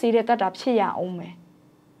ကြီးဖြစ်စေတဲ့တတ်တာဖြစ်ရအောင်မယ်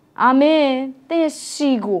အာမင်တင်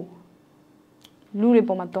စီကိုလူတွေ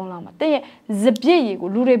ပေါ်မှာတွန်းလောက်မှာတဲ့ရဲ့စပြည့်ရေကို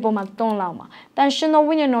လူတွေပေါ်မှာတွန်းလောက်မှာတန်ရှင်တော်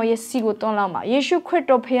ဝိညာဉ်တော်ရဲ့စီကိုတွန်းလောက်မှာယေရှုခရစ်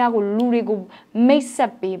တော်ဖခင်ကိုလူတွေကိုမိတ်ဆ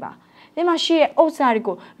က်ပေးပါဒီမှာရှိတဲ့ဥစ္စာတွေ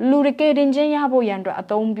ကိုလူတွေကယ်တင်ခြင်းရဖို့ရန်အတွက်အ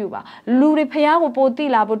သုံးပြုပါလူတွေဖခင်ကိုပိုသိ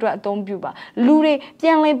လာဖို့အတွက်အသုံးပြုပါလူတွေပြ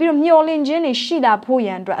န်လည်ပြီးတော့မျှော်လင့်ခြင်းတွေရှိလာဖို့ရ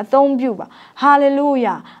န်အတွက်အသုံးပြုပါဟာလေလု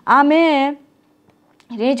ယာအာမင်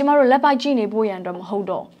ဒီနေ့ကျမတို့လက်ပိုက်ကြည့်နေဖို့ရန်အတွက်မဟုတ်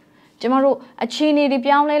တော့ကျမတို့အခြေအနေတွေ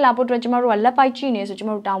ပြောင်းလဲလာဖို့အတွက်ကျမတို့ကလက်ပိုက်ကြည့်နေဆိုကျမ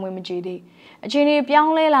တို့တောင်းဝင်မကြည့်သေးအခြေအနေပြော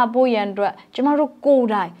င်းလဲလာဖို့ရန်အတွက်ကျမတို့ကိုယ်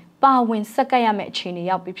တိုင်ပါဝင်ဆက်ကပ်ရမယ့်အခြေအနေ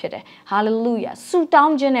ရောက်ပြီဖြစ်တယ်ဟာလေလုယာဆုတော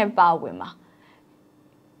င်းခြင်းနဲ့ပါဝင်ပါ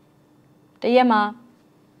တရက်မှာ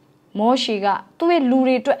မောရှေကသူ့ရဲ့လူ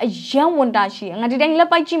တွေအတွက်အယံဝန်တာရှိငါဒီတိုင်းလက်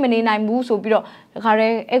ပိုက်ကြည့်မနေနိုင်ဘူးဆိုပြီးတော့ဒီခါရဲ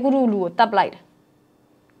အေဂုရုလူကိုတပ်လိုက်တယ်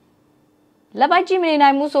လက်ပိုက်ကြည့်မနေနို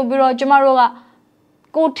င်ဘူးဆိုပြီးတော့ကျမတို့က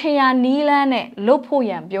ကိုထင်ရနီးလန်းနဲ့လှုပ်ဖို့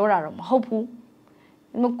ရန်ပြောတာတော့မဟုတ်ဘူး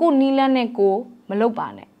ကိုနီလန်းနဲ့ကိုမလုပ်ပါ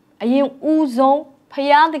နဲ့အရင်ဦးဆုံးဖ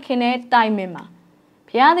ယားသခင်နဲ့တိုင်ပင်ပါ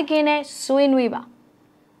ဖယားသခင်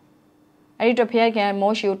နဲ့ဆွေးနွေးပါအဲ့ဒီတော့ဖယားသခင်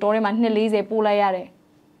မောရှေကိုတောထဲမှာနှစ်40ပို့လိုက်ရ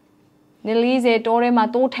တယ်နှစ်40တောထဲမှာ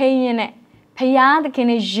တိုးထိန်ရင်းနဲ့ဖယားသ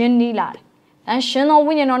ခင်နဲ့ယဉ်နီးလာ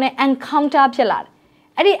တယ်ဒါရှင်တော်ဝိညာဉ်တော်နဲ့ encounter ဖြစ်လာ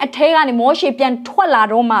တယ်အဲ့ဒီအထဲကနေမောရှေပြန်ထွက်လာ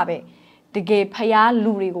တော့မှပဲတကယ်ဖယား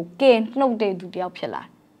လူတွေကိုကဲနှုတ်တဲ့သူတယောက်ဖြစ်လာ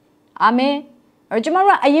အာမင်အဲ့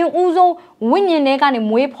ကျွန်တော်တို့ကအရင်ဦးဆုံးဝိညာဉ်ထဲ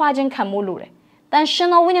ကနေမွေးဖွားခြင်းခံဖို့လိုတယ်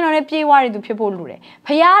တန်ရှင်တော်ဝိညာဉ်တော်နဲ့ပြေဝရတဲ့သူဖြစ်ဖို့လိုတယ်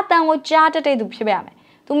ဖယားတန်ကိုကြားတတ်တဲ့သူဖြစ်ရမယ်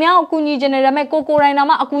သူများကိုအကူအညီခြင်းနဲ့ဒါပေမဲ့ကိုယ်တိုင်တော့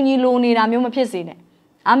မှအကူအညီလိုနေတာမျိုးမဖြစ်စေနဲ့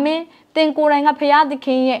အာမင်တင်ကိုယ်တိုင်ကဖယားသ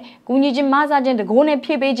ခင်ရဲ့ကူညီခြင်းမဆာခြင်းတကိုး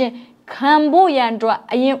နဲ့ဖြည့်ပေးခြင်းခံဖို့ရန်အတွက်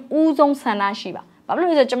အရင်ဦးဆုံးဆန္ဒ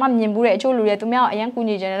ရှိပါဘာလို့လဲဆိုတော့ကျွန်မမြင်ဘူးတဲ့အချို့လူတွေသူများကိုအရင်ကူ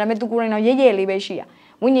ညီခြင်းနဲ့ဒါပေမဲ့သူကိုယ်တိုင်တော့ရဲရဲလေးပဲရှိရ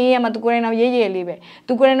ဝိညာဉ်ရေးမှာသူကိုယ်တိုင်တော့ရဲရဲ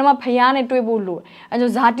လေးပဲသူကိုယ်တိုင်တော့ဖယားနဲ့တွေ့ဖို့လိုအဲဆို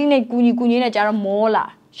ဇာတိနဲ့ကူညီနဲ့ကြာတော့မော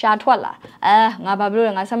လာ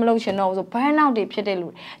ရှာထွက်လာငါဘာဖြစ်လို့လဲငါဆက်မလုပ်ချင်တော့ဘူးဆို burn out တွေဖြစ်တဲ့လူ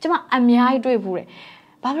တွေကျွန်မအများကြီးတွေ့ဘူးတယ်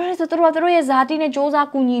ဘာဖြစ်လဲဆိုသူတို့ရဲ့ဇာတိနဲ့စ조사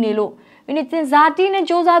ကူညီနေလို့ဒီနေ့တင်ဇာတိနဲ့စ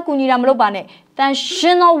조사ကူညီတာမလုပ်ပါနဲ့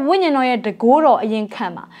တန်ရှင်တော်ဝိညာဉ်တော်ရဲ့တကိုးတော်အ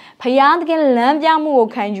ရင်ခံပါဖယားသခင်လမ်းပြမှု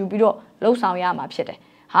ကိုခံယူပြီးတော့လှုပ်ဆောင်ရမှာဖြစ်တယ်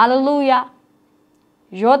ဟာလေလုယာ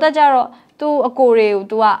ယောသကြတော့သူ့အကိုတွေကို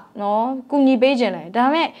तू ကနော်ကူညီပေးခြ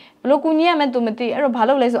င်းလေဒါပေမဲ့ဘလို့ကူညီရမယ် तू မသိအဲ့တော့ဘာ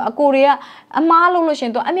လုပ်လဲဆိုအကိုတွေကအ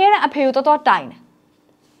မားလုပ်လို့ရှင် तू အမြဲတမ်းအဖေကိုတော်တိုင်တယ်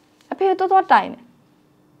အဖေကိုတော်တိုင်တယ်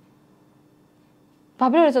ဘာ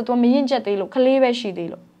ဖြစ်လို့လဲဆို तू မရင်ချက်သေးလို့ခလေးပဲရှိ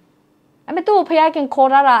သေးလို့အဲ့မဲ့သူ့ကိုဖယားခင်ခေါ်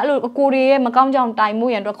ထားတာအဲ့လိုအကိုတွေရဲ့မကောင်းကြောင်တိုင်မှု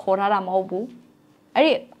ရန်အတွက်ခေါ်ထားတာမဟုတ်ဘူးအဲ့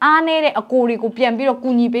ဒီအားနေတဲ့အကိုတွေကိုပြန်ပြီးတော့ကူ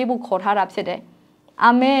ညီပေးဖို့ခေါ်ထားတာဖြစ်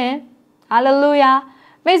တယ်အာမင်ဟာလေလုယာ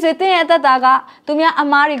မိတ်ဆွေတင်းရဲ့အသက်တာကသူများအ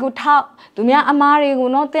မားတွေကိုထောက်သူများအမားတွေကို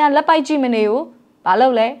နော်တင်းလက်ပိုက်ကြည့်မနေ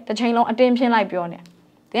ဘူးဘာလို့လဲတစ်ချိန်လုံးအတင်းဖြင်းလိုက်ပြောနေ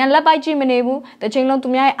တင်းလက်ပိုက်ကြည့်မနေဘူးတစ်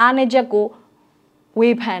ချိန်လုံးသူများရဲ့အားနေချက်ကို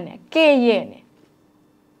ဝေဖန်နေကဲ့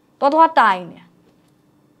ရဲ့နေတော်တော်တိုင်နေ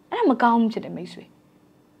အဲ့ဒါမကောင်းဘူးဖြစ်တယ်မိတ်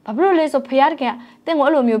ဆွေဘာဖြစ်လို့လဲဆိုဖယားတခင်ကတင်းကို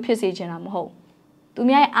အဲ့လိုမျိုးဖြစ်စေချင်တာမဟုတ်သူ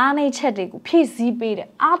များရဲ့အားနေချက်တွေကိုဖြည့်ဆည်းပေး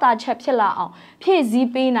တယ်အားသာချက်ဖြစ်လာအောင်ဖြည့်ဆည်း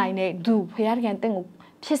ပေးနိုင်တဲ့သူဖယားတခင်တင်းကို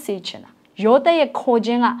ဖြစ်စေချင်တာယောသ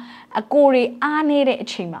ရဲ့ခေါ်ခြင်းကအကိုတွေအားနေတဲ့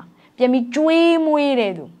အချိန်မှာပြန်ပြီးကျွေးမွေး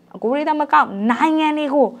တဲ့သူအကိုတွေတမကောက်နိုင်ငံ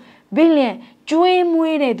တွေကိုဘီလီယံ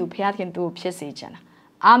ကျွေးမွေးတဲ့သူဘုရားခင်သူ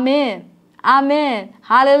ကိုဖြစ်စေချင်တာအာမင်အာ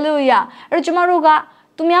မင်ဟာလေလုယာအဲ့တော့ကျမတို့က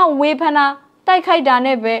သူများဝေဖန်တာတိုက်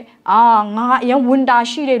ခိုက်တာနဲ့ပဲငါအရင်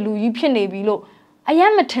ဝန်တာရှိတဲ့လူကြီးဖြစ်နေပြီလို့အရ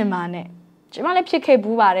င်မထင်ပါနဲ့ကျမလည်းဖြစ်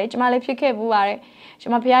ခဲ့ဘူးပါတယ်ကျမလည်းဖြစ်ခဲ့ဘူးပါ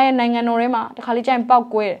တယ်ကျမဖခင်ရဲ့နိုင်ငံတော်ထဲမှာတခါလေးကျရင်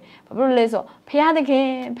ပောက်ကွဲတယ်ဘာဖြစ်လို့လဲဆိုဖခ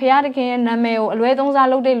င်ရဲ့နာမည်ကိုအလွဲသုံးစား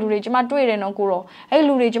လုပ်တဲ့လူတွေကျမတွေ့တယ်နော်ကိုတော့အဲ့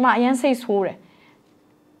လူတွေကျမအရင်စိတ်ဆိုး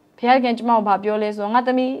တယ်ဖခင်ကျမကိုဘာပြောလဲဆိုငါ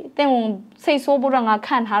သမီးတင့်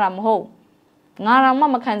ကိုစိတ်ဆိုးဖို့တော့ငါခံထားတာ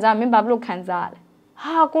မဟုတ်ငါတော့မခံစားမင်းဘာဖြစ်လို့ခံစား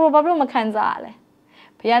ရလဲဟာကိုတော့ဘာဖြစ်လို့မခံစား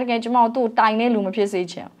ရလဲဖခင်ကျမကိုသူ့တိုင်တဲ့လူ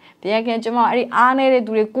မဖြစ်စေချင်ဘုရားခင်ကျမအဲ့ဒီအားနေ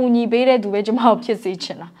တဲ့သူတွေကူညီပေးတဲ့သူပဲကျမကိုဖြစ်စေချ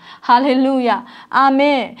င်တာဟာလေလုယာအာ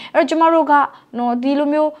မင်အဲ့တော့ကျမတို့ကနော်ဒီ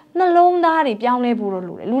လိုမျိုးနှလုံးသားတွေပြော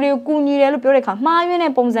င်းလဲဖို့လို့လိုတယ်လူတွေကိုကူညီတယ်လို့ပြောတဲ့အခါမှားယွင်းတဲ့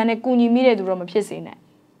ပုံစံနဲ့ကူညီမိတဲ့သူတော့မဖြစ်စေ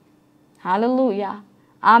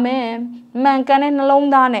နဲ့ဟာလေလုယာအာမင်မှန်ကန်တဲ့နှလုံး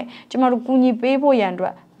သားနဲ့ကျမတို့ကူညီပေးဖို့ရန်အတွ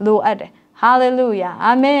က်လိုအပ်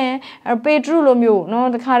တယ်ဟာလေလုယာအာမင်ပေတရုလို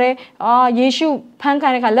မျိုးနော်တခါတည်းယေရှုဖန်ခံ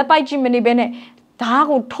တဲ့အခါလက်ပိုက်ကြည့်မနေဘဲ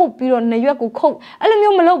နဲ့ဓာတ်ကိုထုတ်ပြီးတော့နေရွက်ကိုခုတ်အဲ့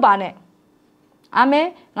လိုမျိုးမလုပ်ပါနဲ့အာ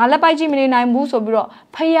မင်ငါလက်ပိုက်ကြည့်မနေနိုင်ဘူးဆိုပြီးတော့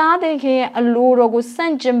ဖယားသခင်ရဲ့အလိုတော်ကို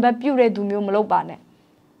စန့်ကျင်ဘက်ပြုတဲ့သူမျိုးမလုပ်ပါနဲ့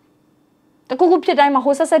တခုခုဖြစ်တိုင်းမှာ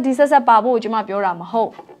ဟိုဆက်ဆက်ဒီဆက်ဆက်ပါဖို့ကျွန်မပြောတာမဟုတ်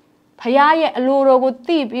ဖယားရဲ့အလိုတော်ကိုသိ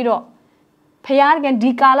ပြီးတော့ဖယားသခင်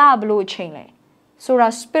ဒီကာလဘလို့ချိန်လဲဆိုတာ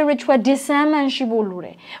spiritual discernment ရှိဖို့လို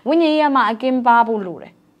တယ်ဝိညာဉ်ရေးမှာအကင်းပါဖို့လိုတ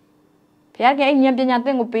ယ်ဖယားကဉာဏ်ပညာ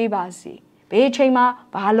သင်ကိုပေးပါစီဘေးချိန်မှာ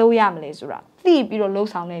ဘာလုပ်ရမလဲဆိုတာသိပြီးတော့လှုပ်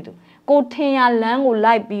ဆောင်နေသူကိုထင်ရလမ်း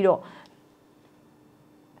ကိုလိုက်ပြီးတော့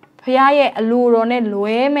ဖခင်ရဲ့အလိုတော်နဲ့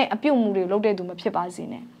လွဲမဲ့အပြုတ်မှုတွေလုပ်တဲ့သူမဖြစ်ပါစေ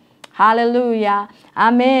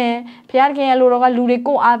နဲ့ဟာလေလုယာအာမင်ဖခင်ရဲ့အလိုတော်ကလူ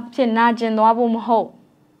တွေကိုအားဖြင့်နာကျင်သွားဖို့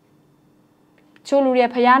မဟုတ်ချို့လူ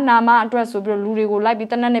တွေဖခင်နာမအတွက်ဆိုပြီးတော့လူတွေကို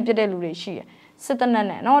လိုက်ပြီးတနတ်နဲ့ပြစ်တဲ့လူတွေရှိတယ်စစ်တ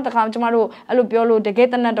နတ်နဲ့เนาะတခါကျမတို့အဲ့လိုပြောလို့တကယ်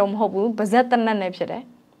တနတ်တော့မဟုတ်ဘူးဗဇက်တနတ်နဲ့ဖြစ်တယ်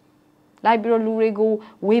လိုက်ပြီးတော့လူတွေ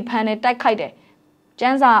ကိုဝေဖန်တယ်တိုက်ခိုက်တယ်ကျ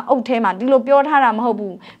န်းစာအုပ်ထဲမှာဒီလိုပြောထားတာ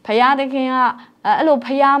မဟုတ်ဘူးဖယားတခင်ကအဲ့လိုဖ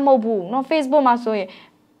ယားမဟုတ်ဘူးเนาะ Facebook မှာဆို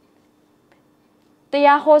ရင်တ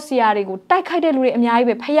ရားဟောဆရာတွေကိုတိုက်ခိုက်တဲ့လူတွေအများကြီး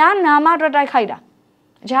ပဲဖယားနာမအတွက်တိုက်ခိုက်တာ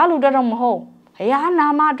အခြားလူတွေတော့မဟုတ်ဖ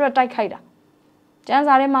ယားနာမအတွက်တိုက်ခိုက်တာကျန်း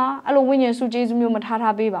စာထဲမှာအဲ့လိုဝိညာဉ်စုကျေးဇူးမျိုးမ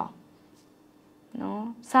ထားပေးပါเน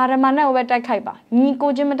าะစာရမနဲ့ပဲတိုက်ခိုက်ပါညီကို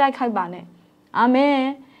ချင်းမတိုက်ခိုက်ပါနဲ့အာမ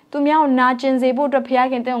င်သူများကိုနာကျင်စေဖို့အတွက်ဖယား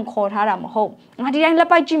ခင်တဲ့ကိုခေါ်ထားတာမဟုတ်ငါဒီတိုင်းလက်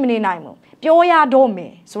ပိုက်ကြည့်မနေနိုင်ဘူးပြောရတော့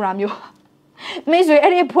မယ်ဆိုတာမျိုး မိတ်ဆွေ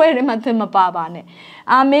အဲ့ဒီဖွဲ့တွေမှာသင်မပါပါနဲ့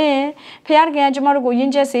အာမင်ဖခင်ကကျွန်တော်တို့ကိုယ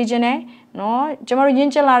ဉ်ကျေးစေခြင်းနဲ့နော်ကျွန်တော်တို့ယဉ်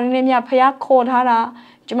ကျေးလာတဲ့မြတ်ဖခင်ခေါ်ထားတာ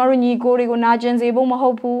ကျွန်တော်တို့ညီကိုတွေကိုနာကျင်စေဖို့မဟု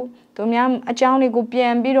တ်ဘူးသူများအကြောင်းတွေကိုပြ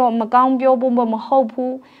န်ပြီးတော့မကောင်းပြောဖို့မဟုတ်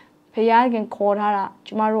ဘူးဖခင်ခေါ်ထားတာ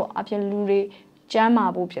ကျွန်တော်တို့အဖြစ်လူတွေကျမ်းမာ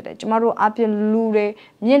ဖို့ဖြစ်တယ်ကျမတို့အဖြစ်လူတွေ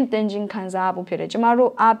မြင့်တင်ခြင်းခံစားဖို့ဖြစ်တယ်ကျမ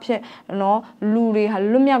တို့အဖြစ်နော်လူတွေဟာ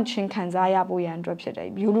လွတ်မြောက်ခြင်းခံစားရဖို့ရန်အတွက်ဖြစ်တယ်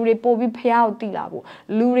လူတွေပို့ပြီးဖျားကိုတည်လာဖို့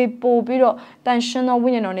လူတွေပို့ပြီးတော့တန်ရှင်သောဝိ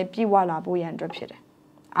ညာဉ်တော်နဲ့ပြည့်ဝလာဖို့ရန်အတွက်ဖြစ်တယ်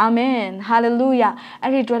အာမင်ဟာလေလုယာ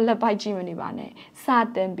အဲ့ဒီအတွက်လက်ပိုက်ကြည့်မနေပါနဲ့စ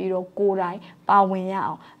တင်ပြီးတော့ကိုယ်တိုင်ပါဝင်ရ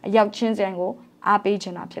အောင်အရောက်ချင်းစံကိုအားပေးခြ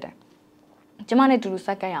င်းတာဖြစ်တယ်ကျမနဲ့တူတူစ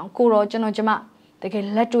က္ကန့်ရအောင်ကိုတော့ကျွန်တော်ကျမတကယ်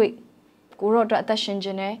လက်တွေ့ကိုရောအတွက်အသက်ရှင်ခြ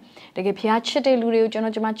င်းနဲ့တကယ်ဖျားချစ်တဲ့လူတွေကိုကျွန်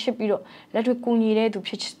တော်ကျမချစ်ပြီးတော့လက်တွေ့ကူညီတဲ့သူ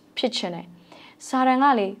ဖြစ်ခြင်းနဲ့စာရန်က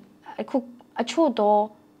လေအခုအချို့တော့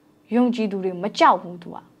ယုံကြည်သူတွေမကြောက်ဘူးသူ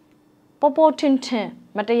ကပေါ်ပေါ်ထင်ထင်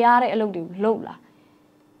မတရားတဲ့အလုပ်တွေကိုလုပ်လာ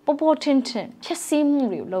ပေါ်ပေါ်ထင်ထင်ဖြည့်ဆည်းမှု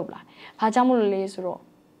တွေကိုလုပ်လာဘာကြောင့်မလို့လဲဆိုတော့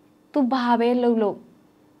သူဘာပဲလုပ်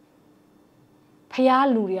ဖျား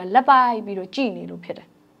လူတွေကလက်ပိုက်ပြီးတော့ကြည်နေလို့ဖြစ်တယ်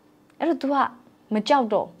အဲ့တော့ तू ကမကြောက်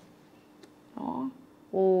တော့နော်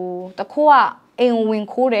တခိုးကအိမ်ဝင်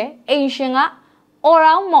ခိုးတယ်အိမ်ရှင်ကအော်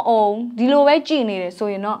ရောင်းမအောင်ဒီလိုပဲကြည်နေတယ်ဆို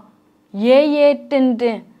ရင်တော့ရဲတ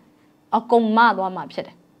င်းအကုန်မသွားမှာဖြစ်တ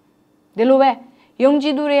ယ်ဒီလိုပဲယုံကြ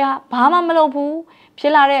ည်သူတွေကဘာမှမလုပ်ဘူးဖြ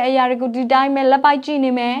စ်လာတဲ့အရာတွေကိုဒီတိုင်းပဲလက်ပိုက်ကြည့်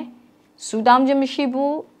နေမယ်စူတောင်းခြင်းမရှိ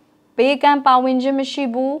ဘူးပေးကမ်းပါဝင်ခြင်းမရှိ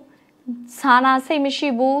ဘူးစာနာစိတ်မရှိ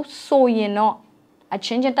ဘူးဆိုရင်တော့အချ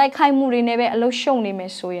င်းချင်းတိုက်ခိုက်မှုတွေနဲ့ပဲအလုပ်ရှုံနေမ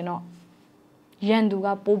ယ်ဆိုရင်တော့ရန်သူက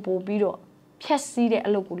ပို့ပြီးတော့ဖြက်စီးတဲ့အ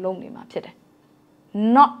လုပ်ကိုလုပ်နေမှာဖြစ်တယ်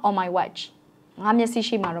not on my watch ငါမျက်စိ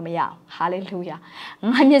ရှိမှတော့မရအောင် hallelujah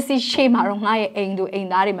ငါမျက်စိရှိမှတော့ငါရဲ့အိမ်တို့အိမ်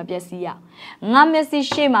သားတွေမပျက်စီးရငါမျက်စိ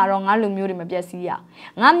ရှိမှတော့ငါလူမျိုးတွေမပျက်စီးရ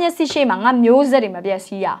ငါမျက်စိရှိမှငါမျိုးဆက်တွေမပျက်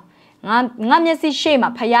စီးရငါမျက်စိရှိမှ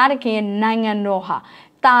ဖယားတခင်ရဲ့နိုင်ငံတော်ဟာ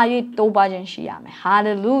တာ၍တိုးပါခြင်းရှိရမယ်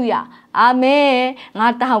hallelujah အာမင်ငါ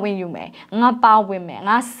တာဝန်ယူမယ်ငါပါဝင်မယ်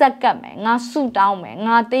ငါဆက်ကပ်မယ်ငါဆုတောင်းမယ်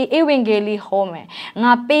ငါတေးဧဝံဂေလိဟောမယ်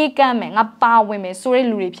ငါပေးကမ်းမယ်ငါပါဝင်မယ်ဆိုတဲ့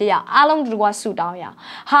လူတွေဖြစ်ရအားလုံးတူကဆုတောင်းရ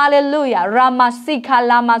hallelujah ရာမစိခ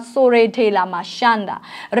လာမဆိုရေထေလာမရှန္ဒာ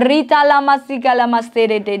ရီတာလာမစိကလာမစေ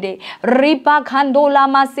ရေတေတေရိပါခန္ဒိုလာ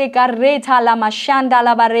မစေကရေထာလာမရှန္ဒာ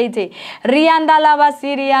လာဘရေတေရီယန္ဒလာဘ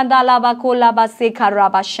စီရီယန္ဒလာဘကိုလာဘစေခရာ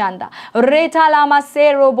ဘရှန္ဒာရေထာလာမစေ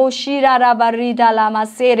ရိုဘရှိရာရာဘရီဒါလာမ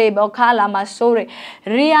စေရေဘla masore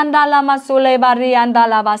rianda la masole ba rianda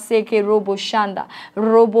la ba seke robo shanda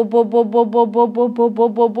robo bo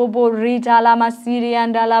rita la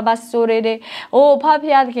masirianda la ba sore de oh ဖ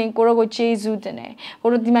ဖျားသခင်ကိုရောကိုကျေးဇူးတင်တယ်ကို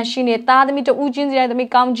ရောဒီမှာရှိနေသားသမီးတူးချင်းစီတဲ့သမီး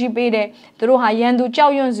ကောင်းကြီးပေးတယ်သူတို့ဟာရန်သူကြော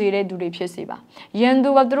က်ရွံ့စေတဲ့သူတွေဖြစ်စေပါရန်သူ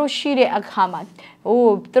ကသူတို့ရှိတဲ့အခါမှာသူ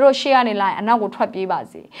တို့ရှေ့ကနေလာရင်အနောက်ကိုထွက်ပြေးပါ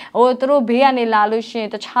စေသူတို့ဘေးကနေလာလို့ရှိရင်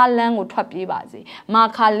တခြားလမ်းကိုထွက်ပြေးပါစေမာ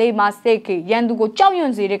ခါလေးမာစိတ်ကေရန်သူကိုကြောက်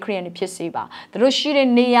ရွံ့စေတဲ့ခရိယန်တွေဖြစ်စေပါသူတို့ရှိတဲ့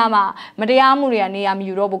နေရာမှာမတရားမှုတွေကနေရာမ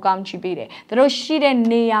ယူတော့ဘူးကောင်းချီးပေးတယ်သူတို့ရှိတဲ့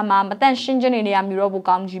နေရာမှာမတန့်ရှင်းခြင်းတွေနေရာမယူတော့ဘူး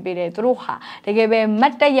ကောင်းချီးပေးတယ်သူတို့ဟာတကယ်ပဲမ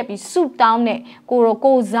တ်တက်ရက်ပြီးဆုတောင်းတဲ့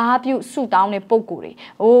ကိုစားပြုဆုတောင်းတဲ့ပုံကိုယ်တွေ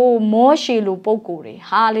မောရှေလိုပုံကိုယ်တွေ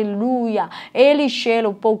ဟာလေလုယာအေလိရှဲ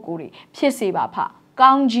လိုပုံကိုယ်တွေဖြစ်စေပါဖ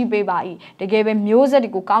ကောင်းကြီးပေးပါ၏တကယ်ပဲမျိုးဆက်တွေ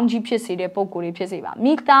ကိုကောင်းကြီးဖြစ်စေတဲ့ပုံကိုယ်တွေဖြစ်စေပါ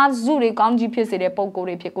မိသားစုတွေကောင်းကြီးဖြစ်စေတဲ့ပုံကိုယ်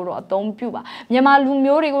တွေဖြစ်ကိုတော့အသုံးပြုပါမြန်မာလူ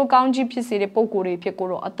မျိုးတွေကိုကောင်းကြီးဖြစ်စေတဲ့ပုံကိုယ်တွေဖြစ်ကို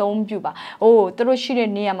တော့အသုံးပြုပါသူတို့ရှိတဲ့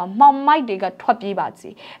နေရာမှာမှောင်မိုက်တွေကထွက်ပြေးပါစေ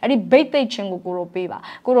အဲ့ဒီဘိတ်သိက်ခြင်းကိုကိုတော့ပေးပါ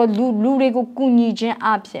ကိုတော့လူတွေကိုကူညီခြင်းအ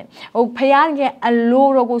ပြင်ဖယားရဲ့အလို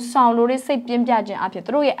တော်ကိုဆောင်လို့တဲ့စိတ်ပြင်းပြခြင်းအပြင်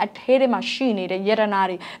သူတို့ရဲ့အထဲထဲမှာရှိနေတဲ့ယတနာ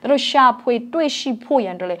တွေသူတို့ရှာဖွေတွေ့ရှိဖို့ရ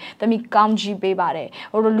န်တလေသမီးကောင်းကြီးပေးပါတယ်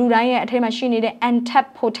လူတိုင်းရဲ့အထဲမှာရှိနေတဲ့ tap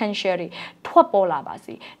potential တွေထွက်ပေါ်လာ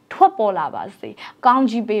ပါစေကောင်း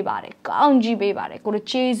ကြီးပေးပါတယ်ကိုတို့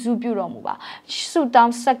ယေရှုပြုတော်မူပါဆုတော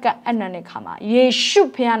င်းစက္ကန့်အနန္တခါမှာယေရှု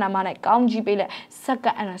ဖခင်နာမနဲ့ကောင်းကြီးပေးလက်စက္က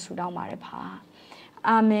န့်အနန္တဆုတောင်းပါတယ်ဖာ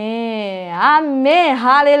အာမင်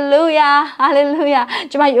ဟာလေလုယာ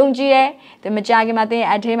ကျွန်မယုံကြည်တယ်ဒီမကြာခင်မှာသင်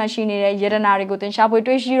အထဲမှာရှိနေတဲ့ယတနာတွေကိုသင်ရှာဖွေ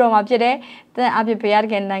တွေ့ရှိတော့မှာဖြစ်တယ်သင်အဖြစ်ဘုရားသ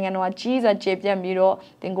ခင်နိုင်ငံတော်ကကြီးစွာကျေပြတ်ပြီးတော့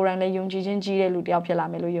သင်ကိုယ်တိုင်လည်းယုံကြည်ခြင်းကြီးတဲ့လူတစ်ယောက်ဖြစ်လာ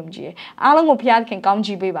မယ်လို့ယုံကြည်တယ်အားလုံးကိုဘုရားသခင်ကောင်း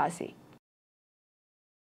ချီးပေးပါစေ